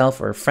hit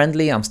myself or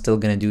friendly, I'm still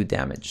going to do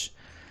damage.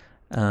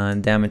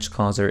 Damage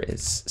causer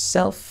is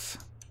self.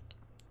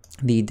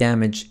 The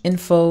damage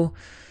info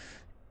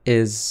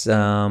is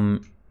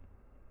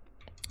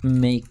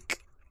make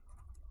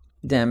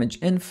damage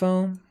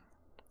info.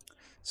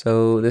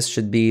 So this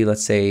should be,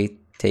 let's say,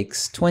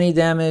 takes 20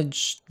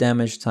 damage,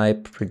 damage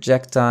type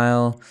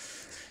projectile,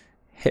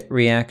 hit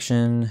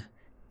reaction,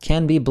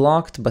 can be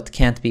blocked but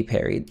can't be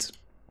parried.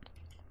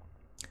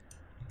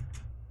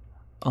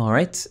 All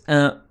right,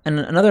 and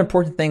another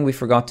important thing we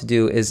forgot to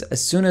do is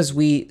as soon as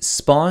we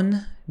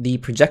spawn the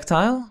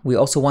projectile, we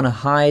also want to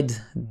hide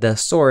the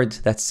sword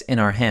that's in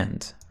our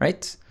hand,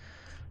 right?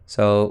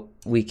 So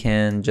we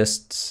can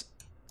just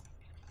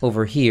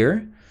over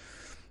here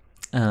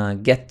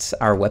get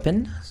our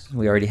weapon.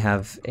 We already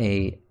have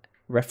a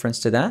reference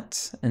to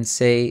that, and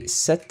say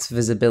set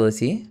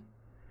visibility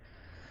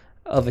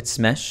of its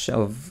mesh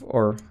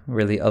or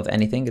really of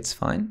anything, it's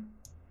fine,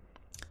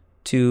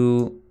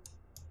 to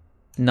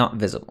not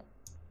visible.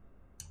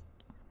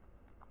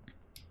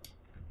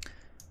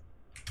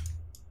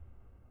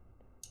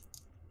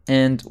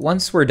 And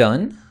once we're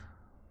done,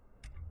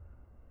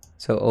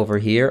 so over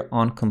here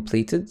on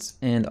completed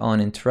and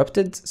on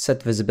interrupted,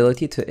 set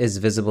visibility to is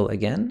visible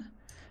again,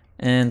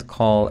 and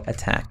call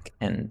attack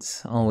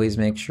end. Always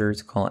make sure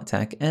to call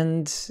attack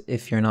end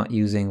if you're not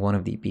using one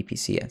of the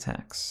BPC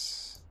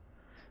attacks,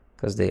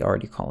 because they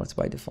already call it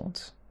by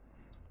default.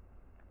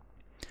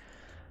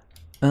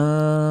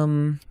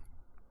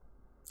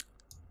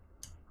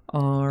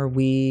 Are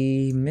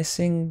we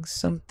missing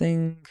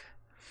something?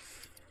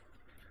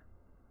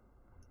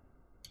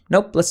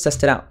 Nope, let's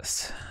test it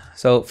out.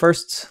 So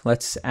first,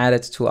 let's add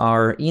it to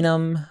our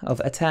enum of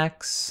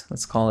attacks.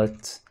 Let's call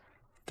it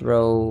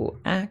throw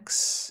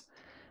axe,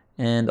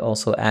 and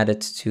also add it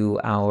to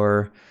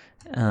our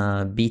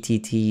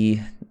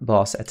BTT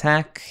boss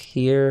attack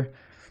here.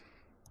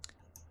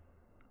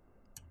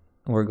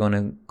 We're going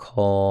to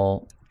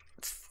call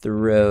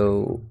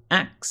throw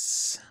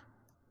axe.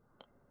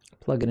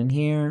 Plug it in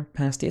here,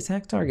 past the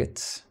attack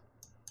target.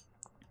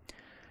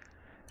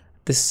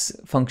 This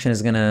function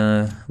is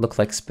gonna look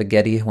like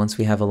spaghetti once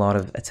we have a lot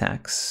of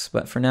attacks,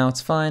 but for now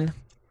it's fine.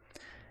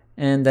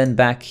 And then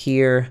back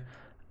here,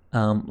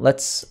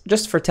 let's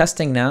just for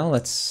testing now,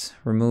 let's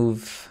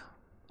remove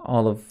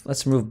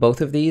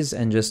both of these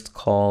and just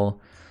call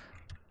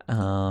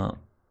the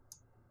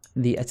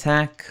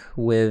attack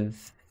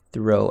with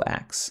throw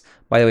axe.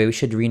 By the way, we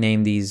should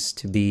rename these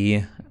to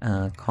be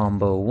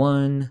combo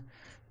 1,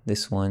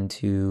 this one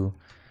to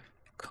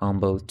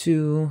combo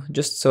 2,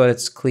 just so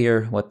it's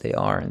clear what they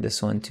are, and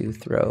this one to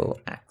throw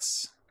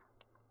axe.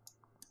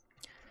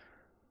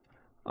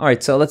 All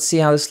right, so let's see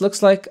how this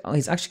looks like. Oh,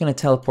 he's actually going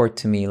to teleport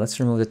to me. Let's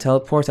remove the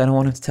teleport. I don't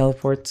want him to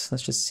teleport.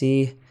 Let's just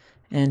see.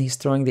 And he's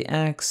throwing the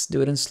axe.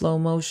 Do it in slow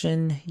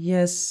motion.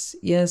 Yes,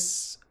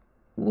 yes.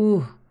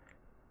 Ooh,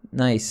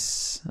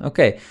 nice.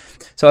 Okay,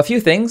 so a few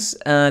things.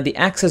 The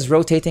axe is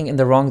rotating in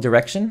the wrong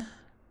direction.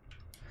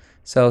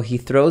 So he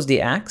throws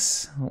the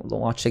axe. We'll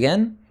watch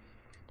again.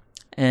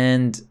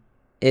 And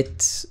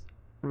it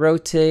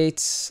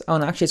rotates. Oh,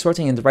 no, actually it's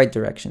rotating in the right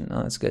direction.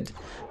 Oh, that's good.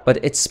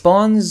 But it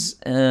spawns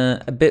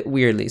a bit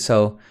weirdly.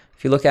 So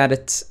if you look at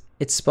it,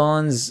 it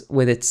spawns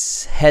with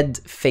its head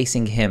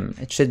facing him.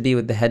 It should be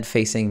with the head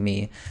facing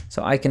me.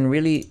 So I can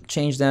really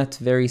change that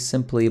very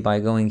simply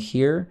by going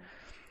here.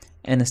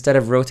 And instead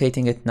of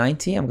rotating it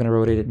 90, I'm going to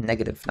rotate it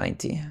negative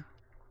 90.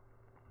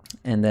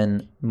 And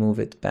then move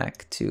it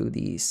back to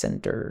the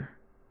center.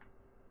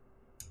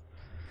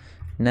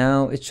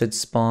 Now it should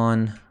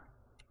spawn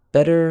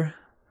better.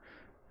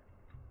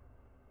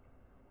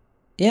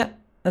 Yeah,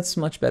 that's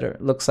much better.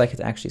 Looks like it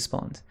actually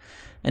spawned.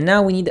 And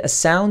now we need a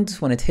sound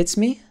when it hits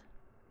me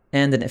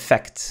and an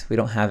effect. We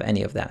don't have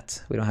any of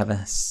that. We don't have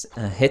a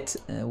hit.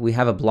 We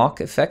have a block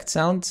effect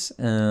sound,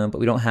 but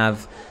we don't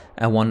have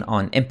a one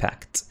on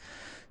impact.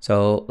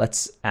 So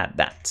let's add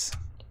that.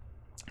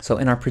 So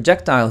in our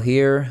projectile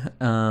here,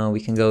 we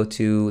can go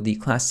to the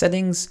class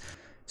settings.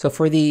 So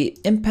for the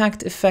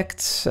impact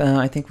effect,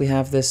 I think we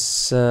have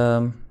this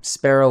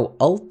Sparrow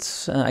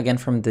alt, again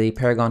from the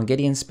Paragon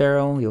Gideon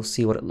Sparrow. You'll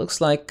see what it looks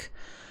like.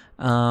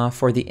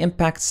 For the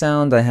impact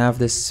sound, I have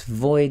this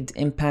void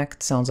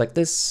impact, sounds like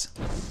this.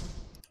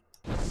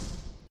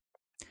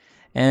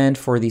 And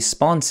for the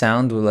spawn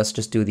sound, well, let's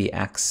just do the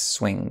axe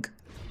swing.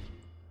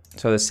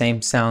 So the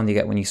same sound you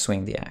get when you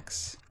swing the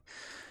axe.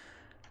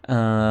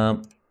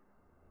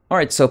 All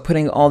right, so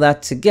putting all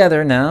that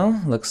together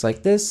now, looks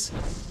like this.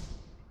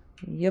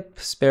 Yep,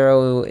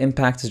 Sparrow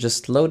impact is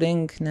just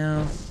loading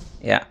now.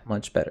 Yeah,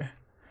 much better.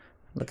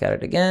 Look at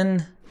it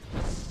again.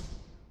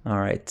 All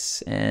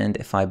right, and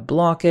if I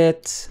block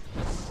it,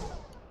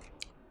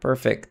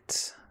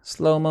 perfect.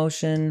 Slow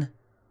motion.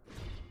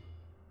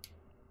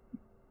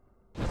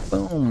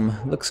 Boom,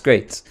 looks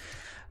great.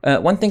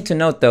 One thing to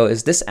note though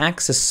is this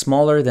axe is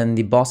smaller than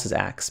the boss's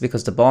axe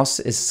because the boss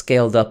is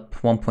scaled up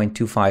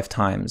 1.25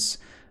 times.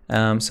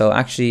 So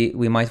actually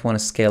we might want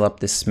to scale up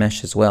this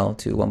mesh as well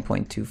to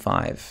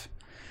 1.25,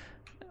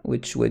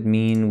 which would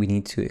mean we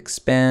need to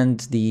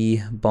expand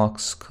the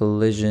box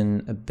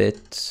collision a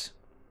bit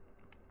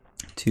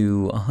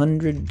to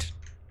 100.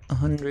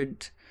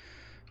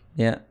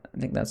 Yeah, I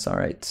think that's all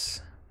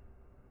right.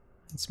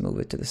 Let's move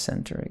it to the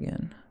center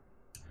again.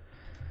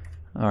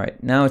 All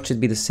right, now it should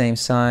be the same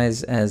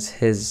size as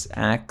his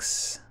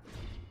axe.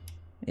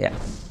 Yeah,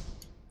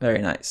 very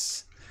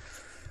nice.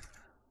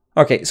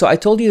 Okay, so I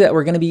told you that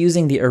we're going to be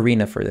using the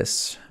arena for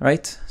this,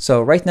 right?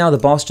 So right now the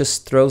boss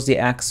just throws the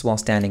axe while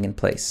standing in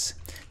place.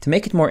 To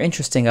make it more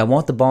interesting, I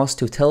want the boss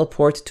to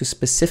teleport to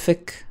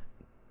specific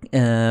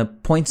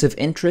points of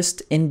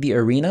interest in the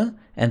arena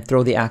and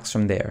throw the axe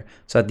from there.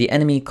 So that the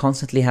enemy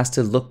constantly has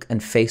to look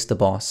and face the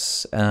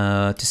boss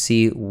to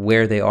see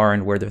where they are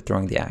and where they're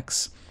throwing the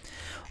axe.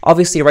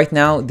 Obviously, right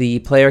now, the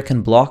player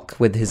can block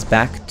with his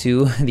back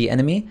to the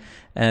enemy.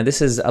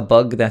 This is a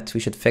bug that we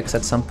should fix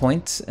at some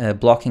point.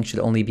 Blocking should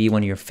only be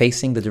when you're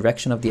facing the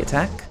direction of the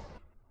attack.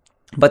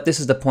 But this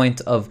is the point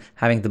of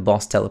having the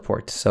boss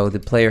teleport. So the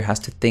player has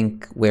to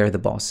think where the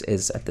boss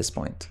is at this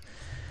point.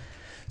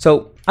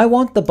 So I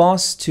want the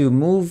boss to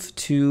move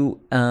to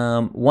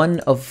one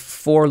of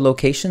 4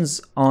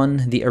 locations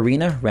on the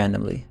arena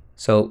randomly.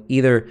 So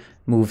either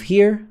move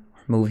here,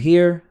 move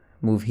here,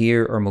 move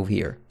here, or move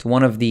here to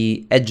one of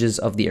the edges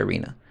of the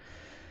arena.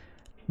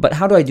 But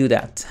how do I do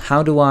that?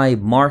 How do I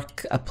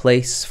mark a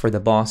place for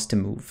the boss to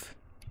move?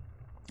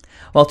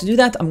 Well, to do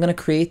that, I'm going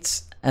to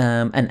create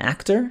an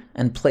actor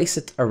and place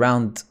it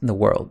around the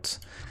world.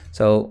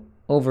 So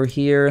over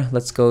here,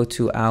 let's go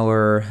to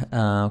our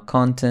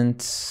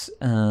content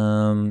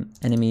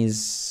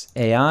enemies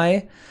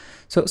AI.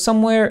 So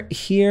somewhere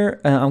here,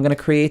 I'm going to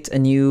create a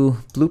new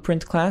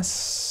blueprint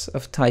class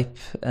of type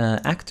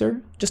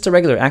actor, just a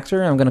regular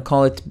actor. I'm going to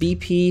call it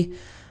BP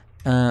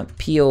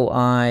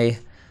POI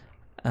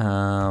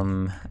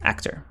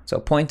actor. So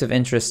point of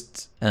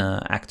interest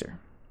actor.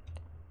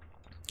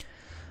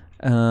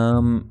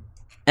 And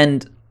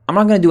I'm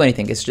not going to do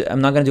anything.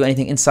 I'm not going to do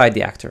anything inside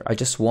the actor. I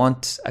just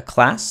want a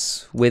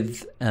class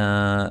with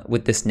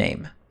this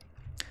name.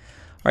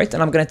 All right,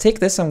 and I'm going to take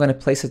this. I'm going to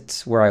place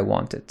it where I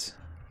want it.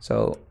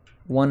 So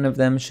one of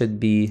them should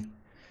be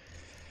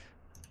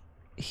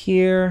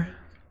here.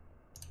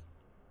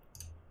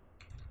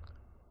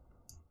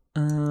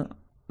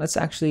 Let's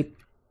actually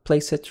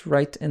place it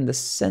right in the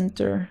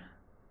center.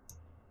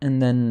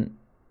 And then,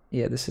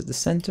 yeah, this is the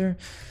center.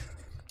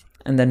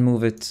 And then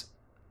move it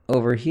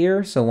over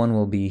here. So one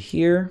will be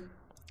here.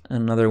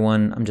 Another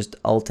one, I'm just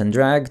Alt and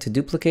drag to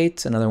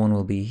duplicate. Another one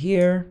will be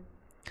here.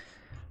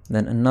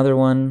 Then another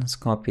one, let's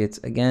copy it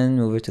again,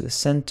 move it to the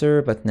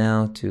center, but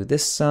now to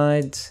this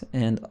side,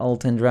 and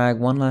Alt and drag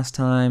one last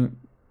time,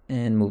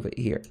 and move it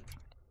here.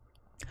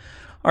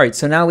 All right,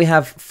 so now we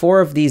have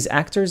 4 of these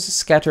actors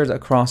scattered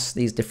across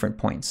these different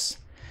points.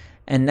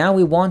 And now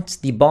we want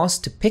the boss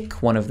to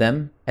pick one of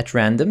them at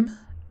random,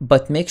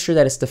 but make sure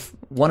that it's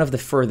one of the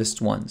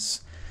furthest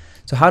ones.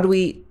 So how do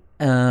we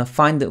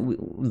find the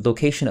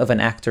location of an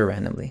actor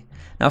randomly?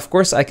 Now, of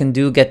course, I can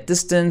do get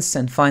distance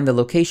and find the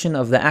location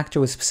of the actor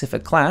with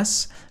specific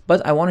class,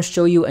 but I want to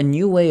show you a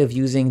new way of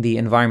using the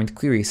environment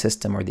query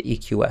system, or the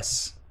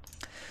EQS.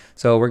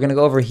 So we're going to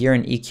go over here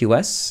in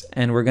EQS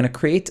and we're going to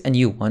create a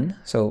new one.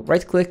 So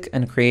right click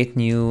and create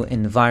new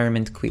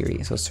environment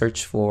query. So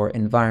search for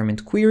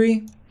environment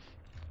query.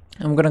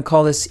 And we're going to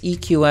call this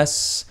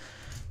EQS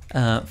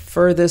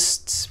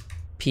furthest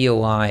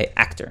POI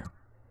actor.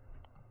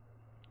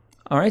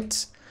 All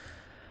right.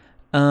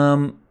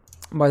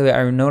 By the way,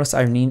 I noticed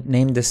I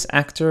named this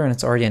actor and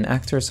it's already an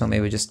actor. So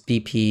maybe just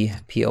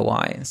BP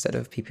POI instead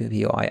of PP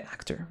POI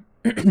actor.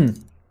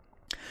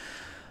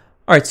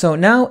 All right, so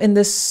now in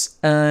this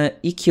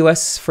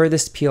EQS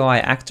furthest POI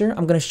actor,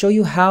 I'm going to show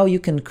you how you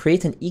can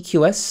create an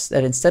EQS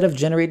that instead of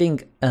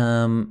generating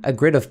a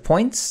grid of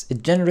points,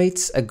 it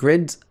generates a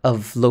grid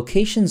of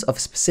locations of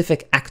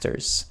specific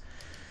actors.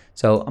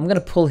 So I'm going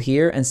to pull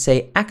here and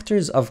say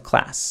actors of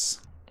class.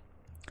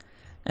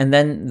 And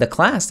then the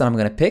class that I'm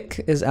going to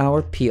pick is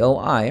our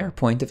POI, our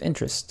point of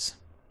interest.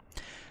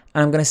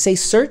 And I'm going to say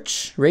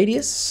search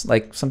radius,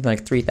 like something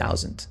like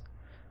 3000.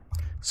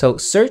 So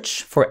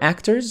search for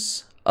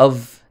actors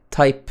of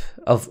type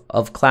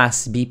of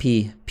class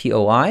BP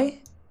POI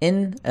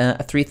in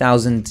a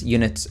 3000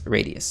 unit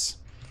radius.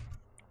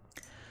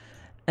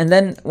 And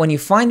then when you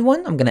find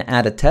one, I'm going to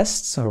add a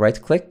test. So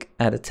right click,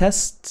 add a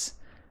test,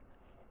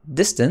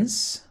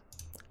 distance.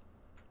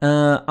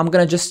 I'm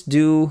going to just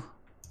do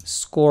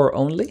score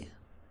only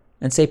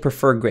and say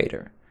prefer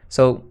greater.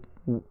 So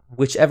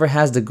whichever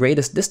has the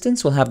greatest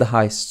distance will have the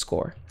highest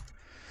score.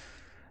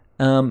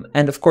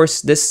 And of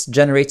course, this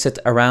generates it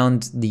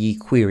around the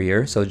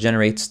querier. So it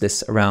generates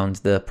this around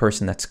the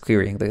person that's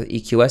querying the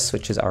EQS,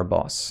 which is our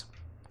boss.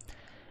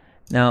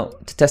 Now,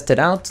 to test it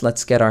out,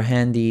 let's get our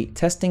handy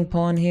testing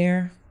pawn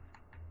here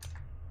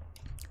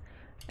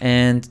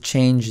and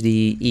change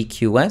the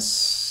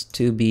EQS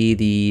to be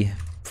the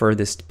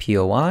furthest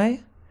POI.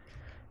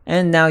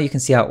 And now you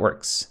can see how it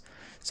works.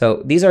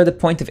 So these are the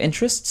point of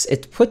interests.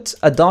 It put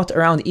a dot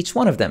around each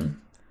one of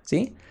them.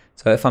 See?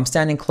 So if I'm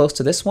standing close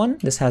to this one,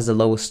 this has the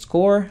lowest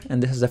score,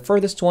 and this is the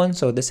furthest one,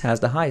 so this has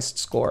the highest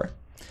score.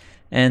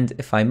 And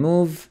if I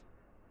move,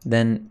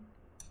 then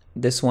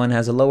this one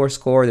has a lower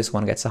score, this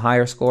one gets a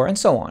higher score, and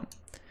so on.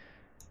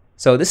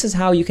 So this is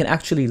how you can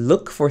actually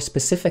look for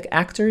specific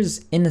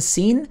actors in a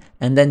scene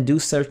and then do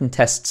certain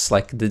tests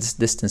like this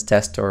distance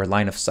test or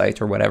line of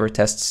sight or whatever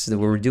tests that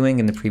we were doing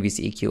in the previous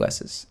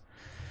EQSs.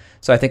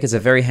 So I think it's a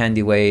very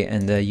handy way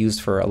and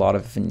used for a lot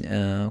of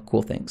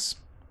cool things.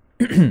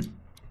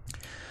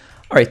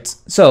 All right,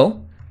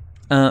 so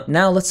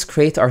now let's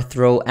create our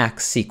throw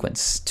axe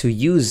sequence to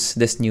use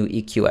this new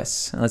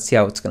EQS. Let's see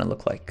how it's going to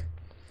look like.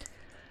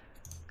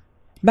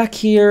 Back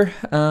here,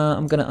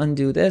 I'm going to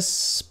undo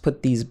this,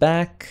 put these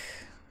back.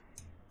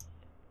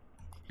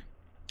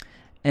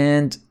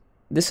 And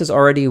this is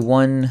already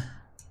one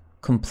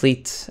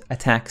complete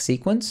attack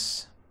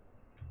sequence.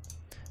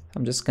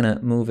 I'm just going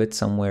to move it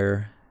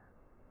somewhere.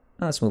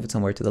 Let's move it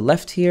somewhere to the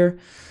left here.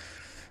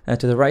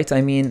 To the right,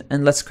 I mean,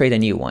 and let's create a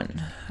new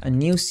one. A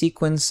new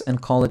sequence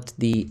and call it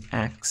the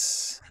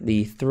axe,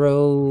 the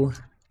throw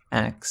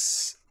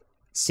axe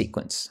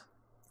sequence.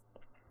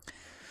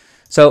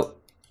 So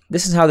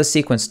this is how the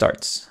sequence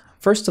starts.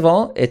 First of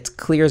all, it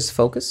clears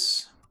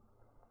focus,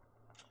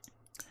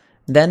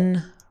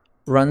 then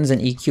runs an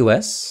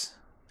EQS.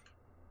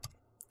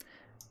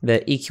 The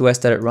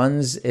EQS that it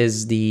runs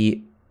is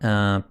the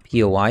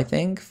POI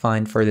thing,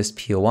 find furthest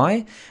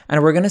POI.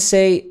 And we're going to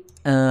say,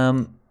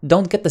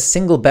 don't get the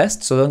single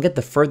best, so don't get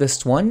the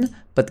furthest one,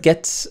 but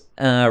get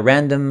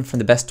random from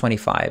the best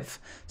 25.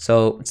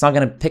 So it's not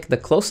going to pick the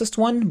closest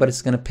one, but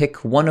it's going to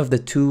pick one of the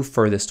two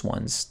furthest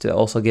ones to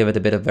also give it a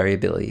bit of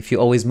variability. If you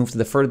always move to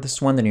the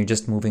furthest one, then you're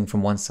just moving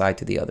from one side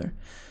to the other.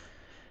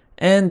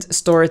 And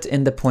store it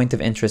in the point of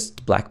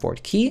interest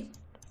Blackboard key.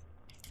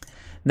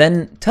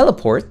 Then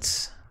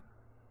teleport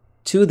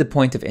to the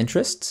point of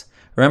interest.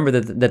 Remember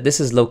that this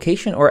is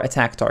location or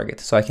attack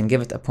target. So I can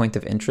give it a point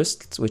of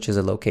interest, which is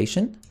a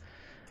location.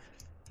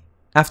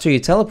 After you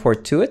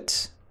teleport to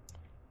it,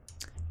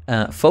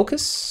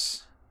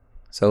 focus.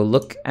 So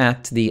look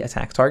at the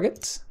attack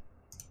target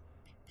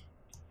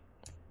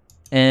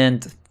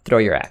and throw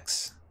your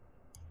axe.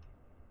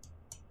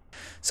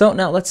 So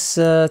now let's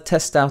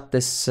test out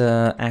this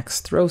axe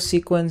throw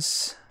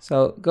sequence.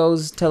 So it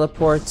goes,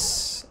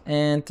 teleports,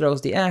 and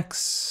throws the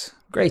axe.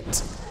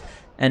 Great.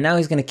 And now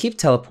he's going to keep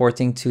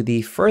teleporting to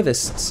the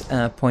furthest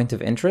point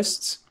of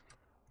interest.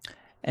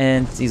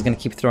 And he's going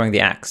to keep throwing the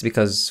axe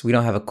because we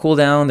don't have a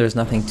cooldown. There's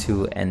nothing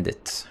to end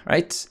it,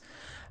 right?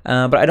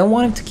 But I don't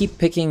want him to keep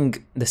picking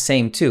the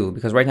same two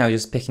because right now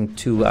he's just picking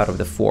 2 out of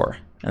the 4.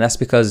 And that's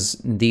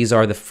because these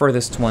are the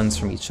furthest ones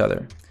from each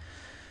other.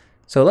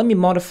 So let me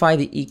modify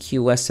the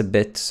EQS a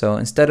bit. So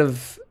instead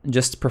of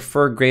just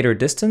prefer greater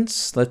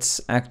distance, let's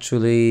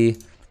actually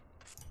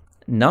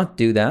not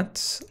do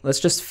that. Let's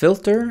just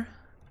filter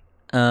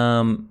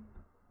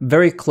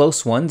very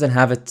close ones and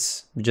have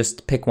it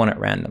just pick one at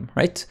random,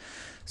 right?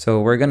 So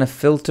we're going to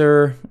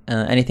filter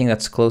anything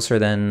that's closer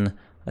than,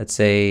 let's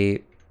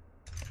say,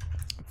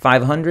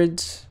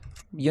 500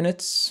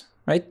 units,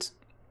 right?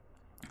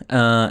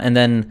 And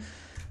then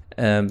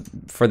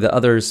for the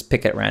others,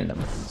 pick at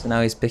random. So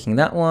now he's picking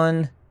that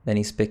one, Then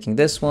he's picking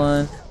this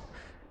one.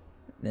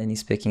 Then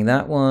he's picking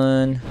that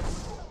one.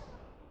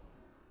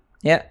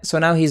 Yeah, so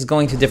now he's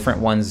going to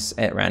different ones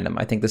at random.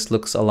 I think this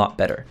looks a lot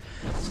better.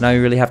 So now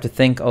you really have to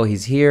think, oh,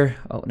 he's here.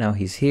 Oh, now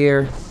he's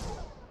here.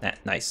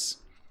 Nice.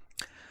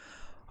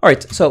 All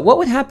right, so what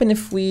would happen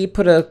if we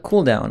put a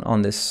cooldown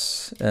on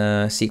this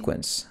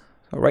sequence?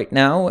 So right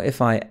now,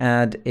 if I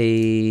add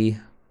a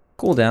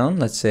cooldown,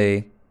 let's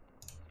say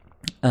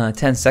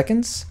 10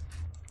 seconds.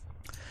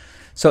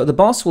 So the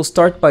boss will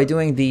start by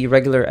doing the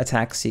regular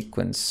attack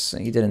sequence.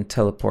 He didn't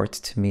teleport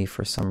to me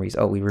for some reason.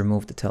 Oh, we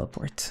removed the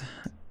teleport.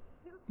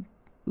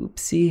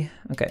 Oopsie.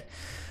 Okay.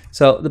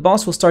 So the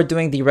boss will start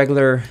doing the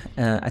regular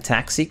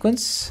attack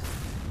sequence,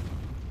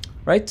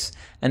 right?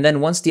 And then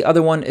once the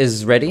other one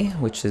is ready,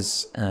 which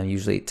is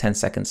usually 10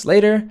 seconds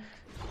later,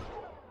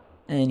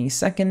 any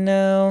second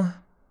now,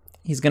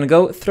 he's going to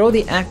go throw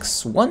the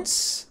axe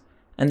once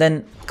and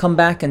then come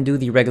back and do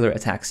the regular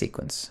attack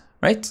sequence,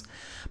 right?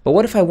 But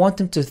what if I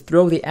want him to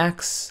throw the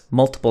axe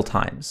multiple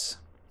times?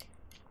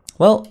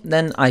 Well,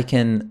 then I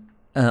can,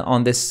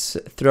 on this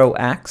throw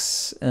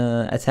axe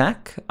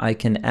attack, I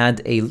can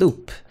add a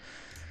loop.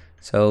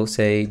 So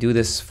say do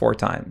this 4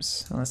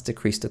 times. Let's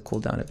decrease the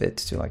cooldown a bit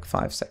to like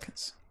 5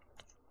 seconds.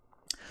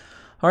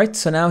 All right,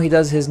 so now he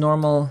does his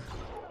normal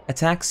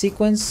attack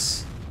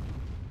sequence.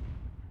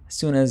 As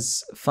soon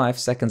as 5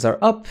 seconds are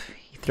up,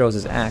 he throws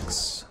his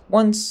axe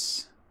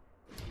once,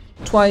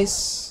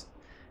 twice,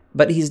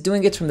 but he's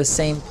doing it from the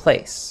same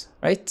place,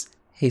 right?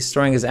 He's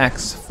throwing his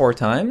axe 4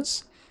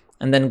 times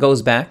and then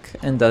goes back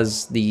and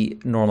does the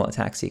normal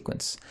attack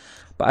sequence.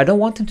 But I don't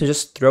want him to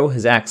just throw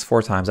his axe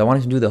 4 times. I want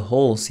him to do the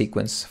whole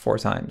sequence 4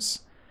 times.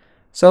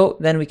 So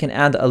then we can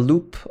add a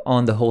loop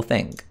on the whole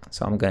thing.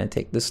 So I'm going to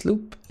take this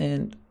loop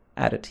and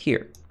add it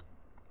here.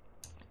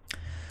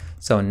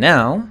 So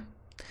now,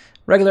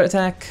 regular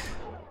attack.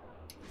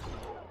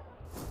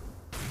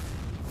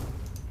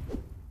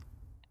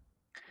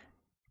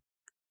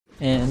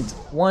 And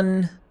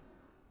 1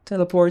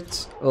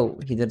 teleport. Oh,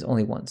 he did it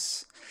only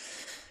once.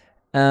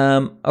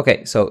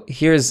 Okay, so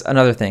here's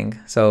another thing.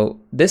 So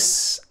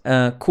this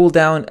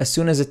cooldown, as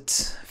soon as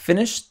it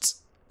finished,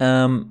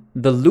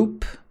 the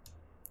loop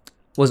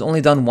was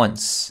only done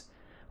once.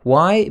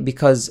 Why?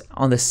 Because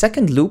on the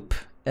second loop,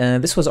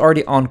 this was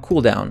already on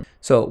cooldown.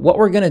 So what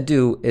we're gonna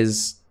do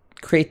is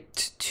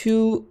create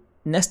 2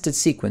 nested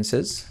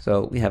sequences.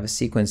 So we have a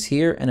sequence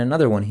here and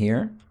another one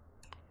here.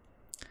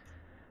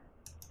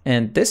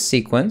 And this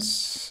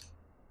sequence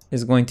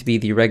is going to be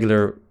the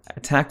regular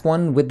attack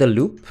one with the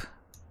loop.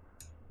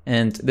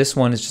 And this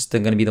one is just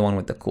going to be the one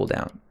with the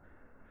cooldown.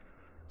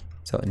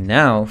 So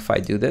now if I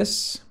do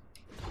this,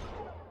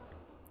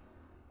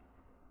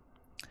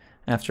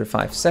 after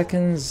 5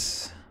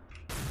 seconds,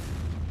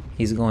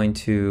 he's going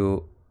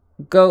to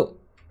go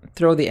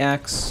throw the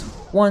axe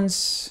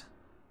once,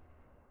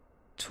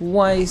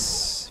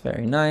 twice,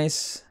 very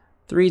nice,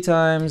 3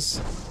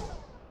 times,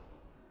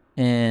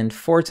 and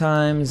 4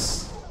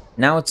 times.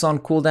 Now it's on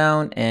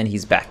cooldown and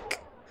he's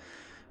back.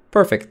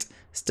 Perfect.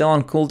 Still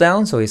on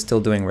cooldown, so he's still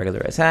doing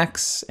regular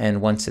attacks, and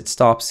once it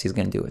stops, he's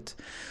going to do it.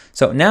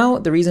 So now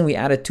the reason we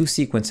added 2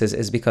 sequences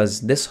is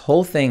because this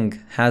whole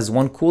thing has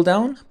 1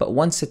 cooldown, but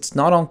once it's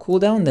not on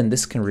cooldown, then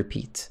this can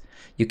repeat.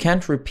 You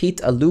can't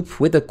repeat a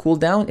loop with a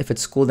cooldown if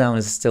its cooldown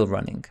is still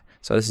running.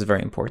 So this is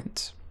very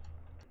important.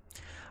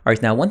 All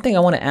right, now one thing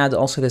I want to add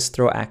also to this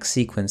throw axe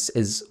sequence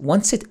is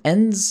once it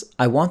ends,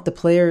 I want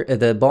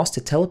the boss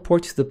to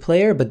teleport to the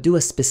player, but do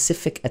a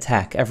specific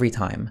attack every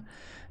time.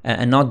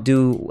 And not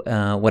do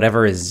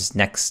whatever is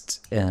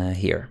next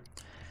here.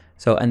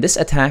 So, and this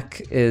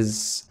attack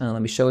is,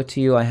 let me show it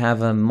to you. I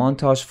have a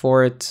montage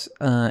for it.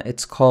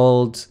 It's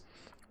called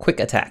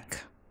Quick Attack.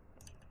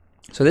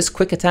 So this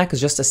quick attack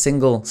is just a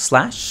single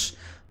slash,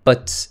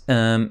 but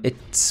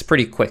it's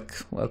pretty quick,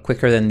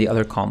 quicker than the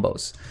other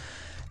combos.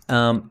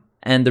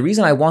 And the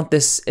reason I want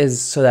this is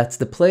so that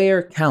the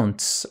player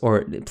counts,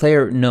 or the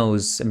player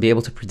knows and be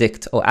able to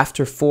predict, oh,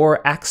 after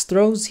 4 axe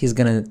throws, he's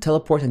gonna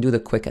teleport and do the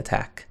quick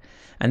attack.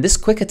 And this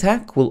quick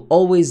attack will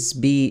always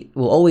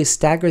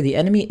stagger the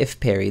enemy if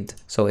parried.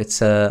 So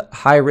it's a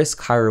high risk,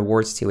 high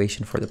reward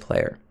situation for the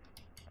player.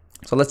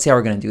 So let's see how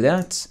we're going to do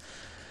that.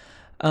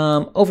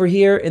 Over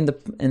here in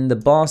the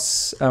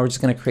boss, we're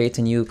just going to create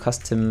a new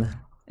custom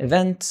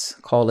event,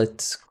 call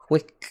it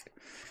quick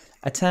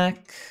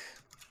attack.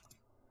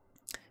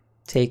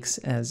 Takes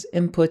as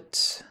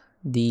input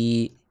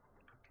the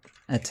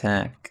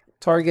attack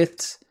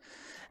target.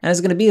 And it's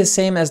going to be the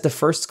same as the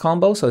first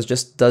combo, so it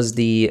just does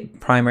the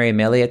primary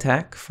melee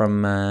attack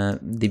from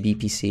the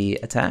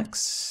BPC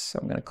attacks. So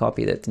I'm going to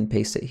copy that and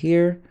paste it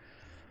here.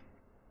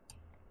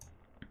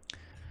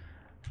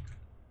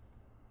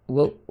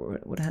 Whoa,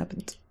 what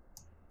happened?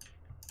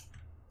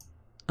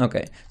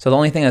 Okay, so the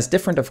only thing that's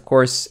different, of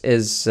course,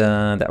 is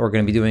that we're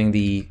going to be doing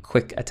the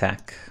quick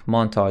attack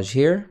montage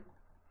here.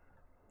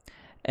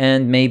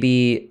 And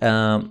maybe,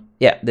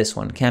 yeah, this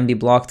one can be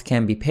blocked,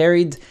 can be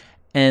parried.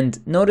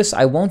 And notice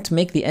I won't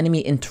make the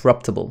enemy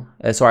interruptible.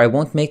 Sorry, I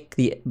won't make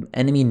the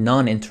enemy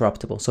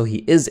non-interruptible. So he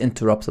is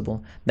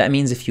interruptible. That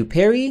means if you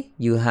parry,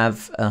 you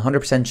have a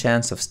 100%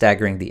 chance of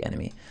staggering the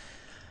enemy.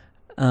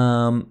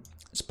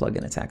 Let's plug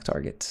in attack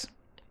target.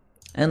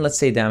 And let's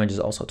say damage is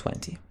also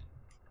 20.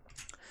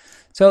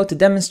 So to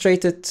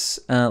demonstrate it,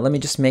 let me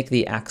just make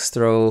the axe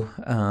throw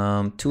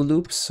 2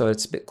 loops so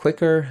it's a bit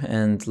quicker.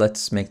 And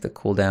let's make the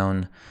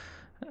cooldown,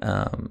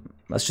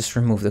 let's just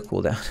remove the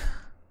cooldown.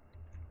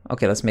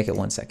 Okay, let's make it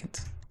 1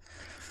 second.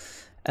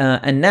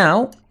 And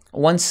now,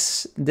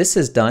 once this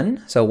is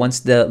done, so once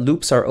the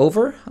loops are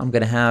over, I'm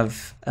going to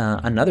have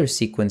another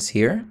sequence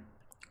here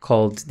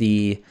called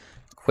the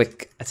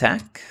quick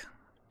attack.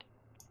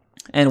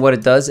 And what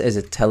it does is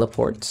it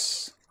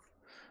teleports,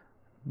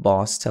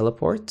 boss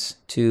teleport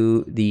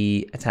to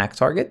the attack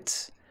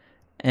target,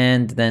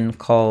 and then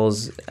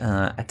calls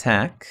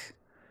attack,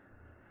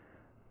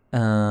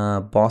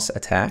 boss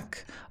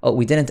attack. Oh,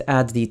 we didn't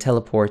add the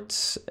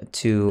teleport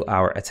to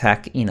our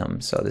attack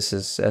enum. So this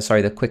is,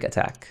 sorry, the quick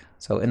attack.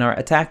 So in our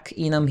attack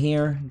enum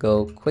here,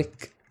 go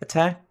quick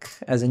attack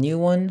as a new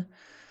one.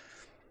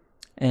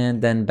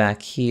 And then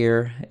back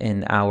here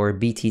in our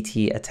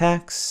BTT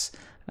attacks,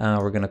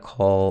 we're going to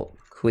call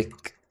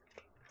quick,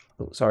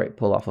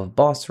 pull off of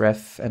boss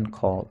ref and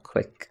call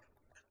quick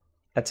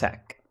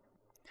attack.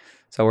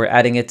 So we're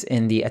adding it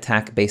in the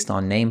attack based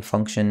on name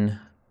function,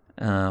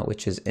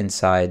 which is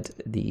inside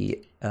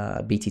the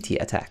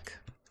BTT attack.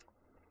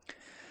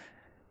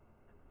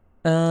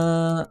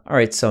 All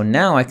right, so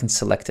now I can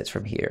select it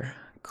from here.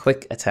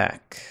 Quick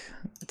attack,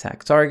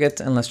 attack target,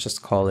 and let's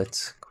just call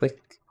it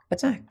quick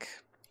attack.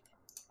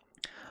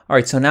 All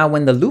right, so now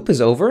when the loop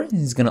is over,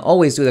 he's going to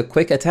always do the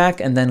quick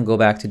attack and then go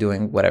back to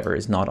doing whatever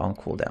is not on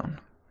cooldown.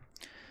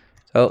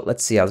 So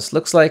let's see how this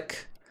looks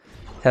like.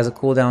 It has a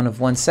cooldown of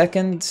 1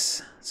 second.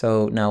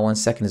 So now 1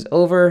 second is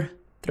over.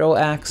 Throw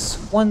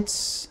axe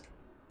once,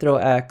 throw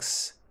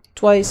axe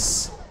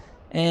twice,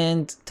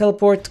 and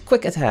teleport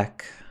quick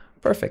attack.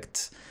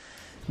 Perfect.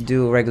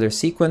 Do a regular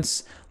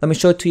sequence. Let me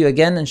show it to you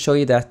again and show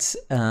you that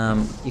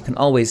you can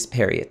always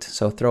parry it.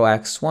 So throw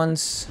axe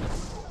once,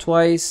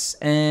 twice,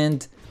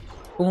 and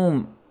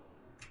boom.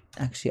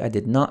 Actually, I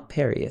did not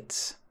parry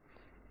it.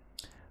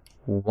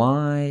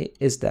 Why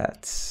is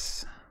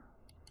that?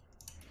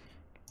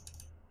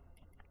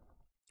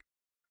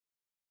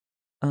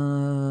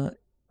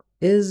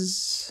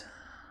 Is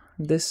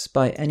this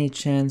by any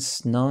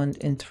chance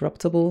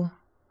non-interruptible?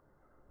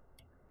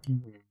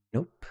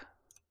 Nope.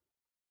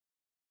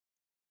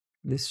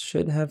 This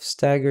should have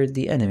staggered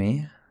the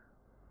enemy.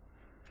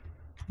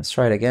 Let's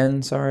try it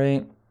again,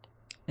 sorry.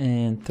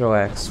 And throw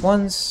axe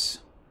once,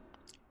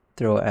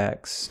 throw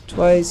axe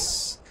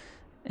twice,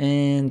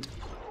 and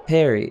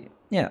parry.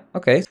 Yeah,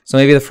 okay. So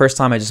maybe the first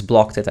time I just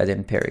blocked it, I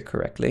didn't parry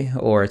correctly,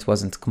 or it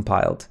wasn't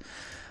compiled.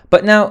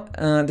 But now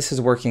this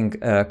is working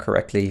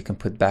correctly. You can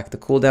put back the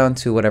cooldown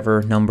to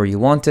whatever number you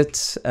want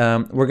it.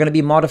 We're going to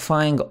be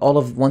modifying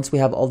once we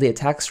have all the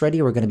attacks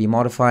ready, we're going to be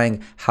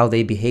modifying how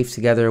they behave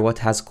together, what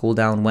has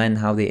cooldown when,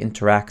 how they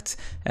interact,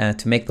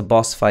 to make the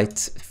boss fight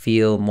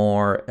feel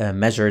more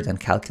measured and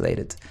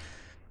calculated.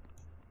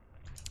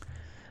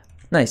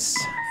 Nice.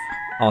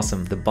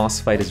 Awesome. The boss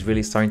fight is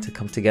really starting to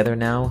come together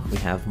now. We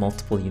have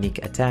multiple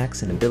unique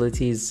attacks and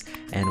abilities,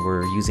 and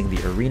we're using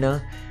the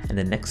arena. And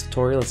the next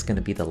tutorial is going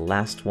to be the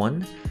last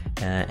one,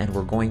 and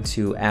we're going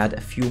to add a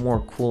few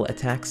more cool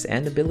attacks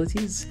and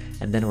abilities,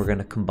 and then we're going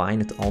to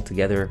combine it all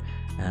together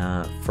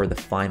for the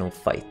final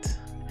fight.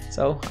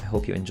 So I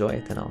hope you enjoy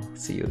it, and I'll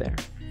see you there.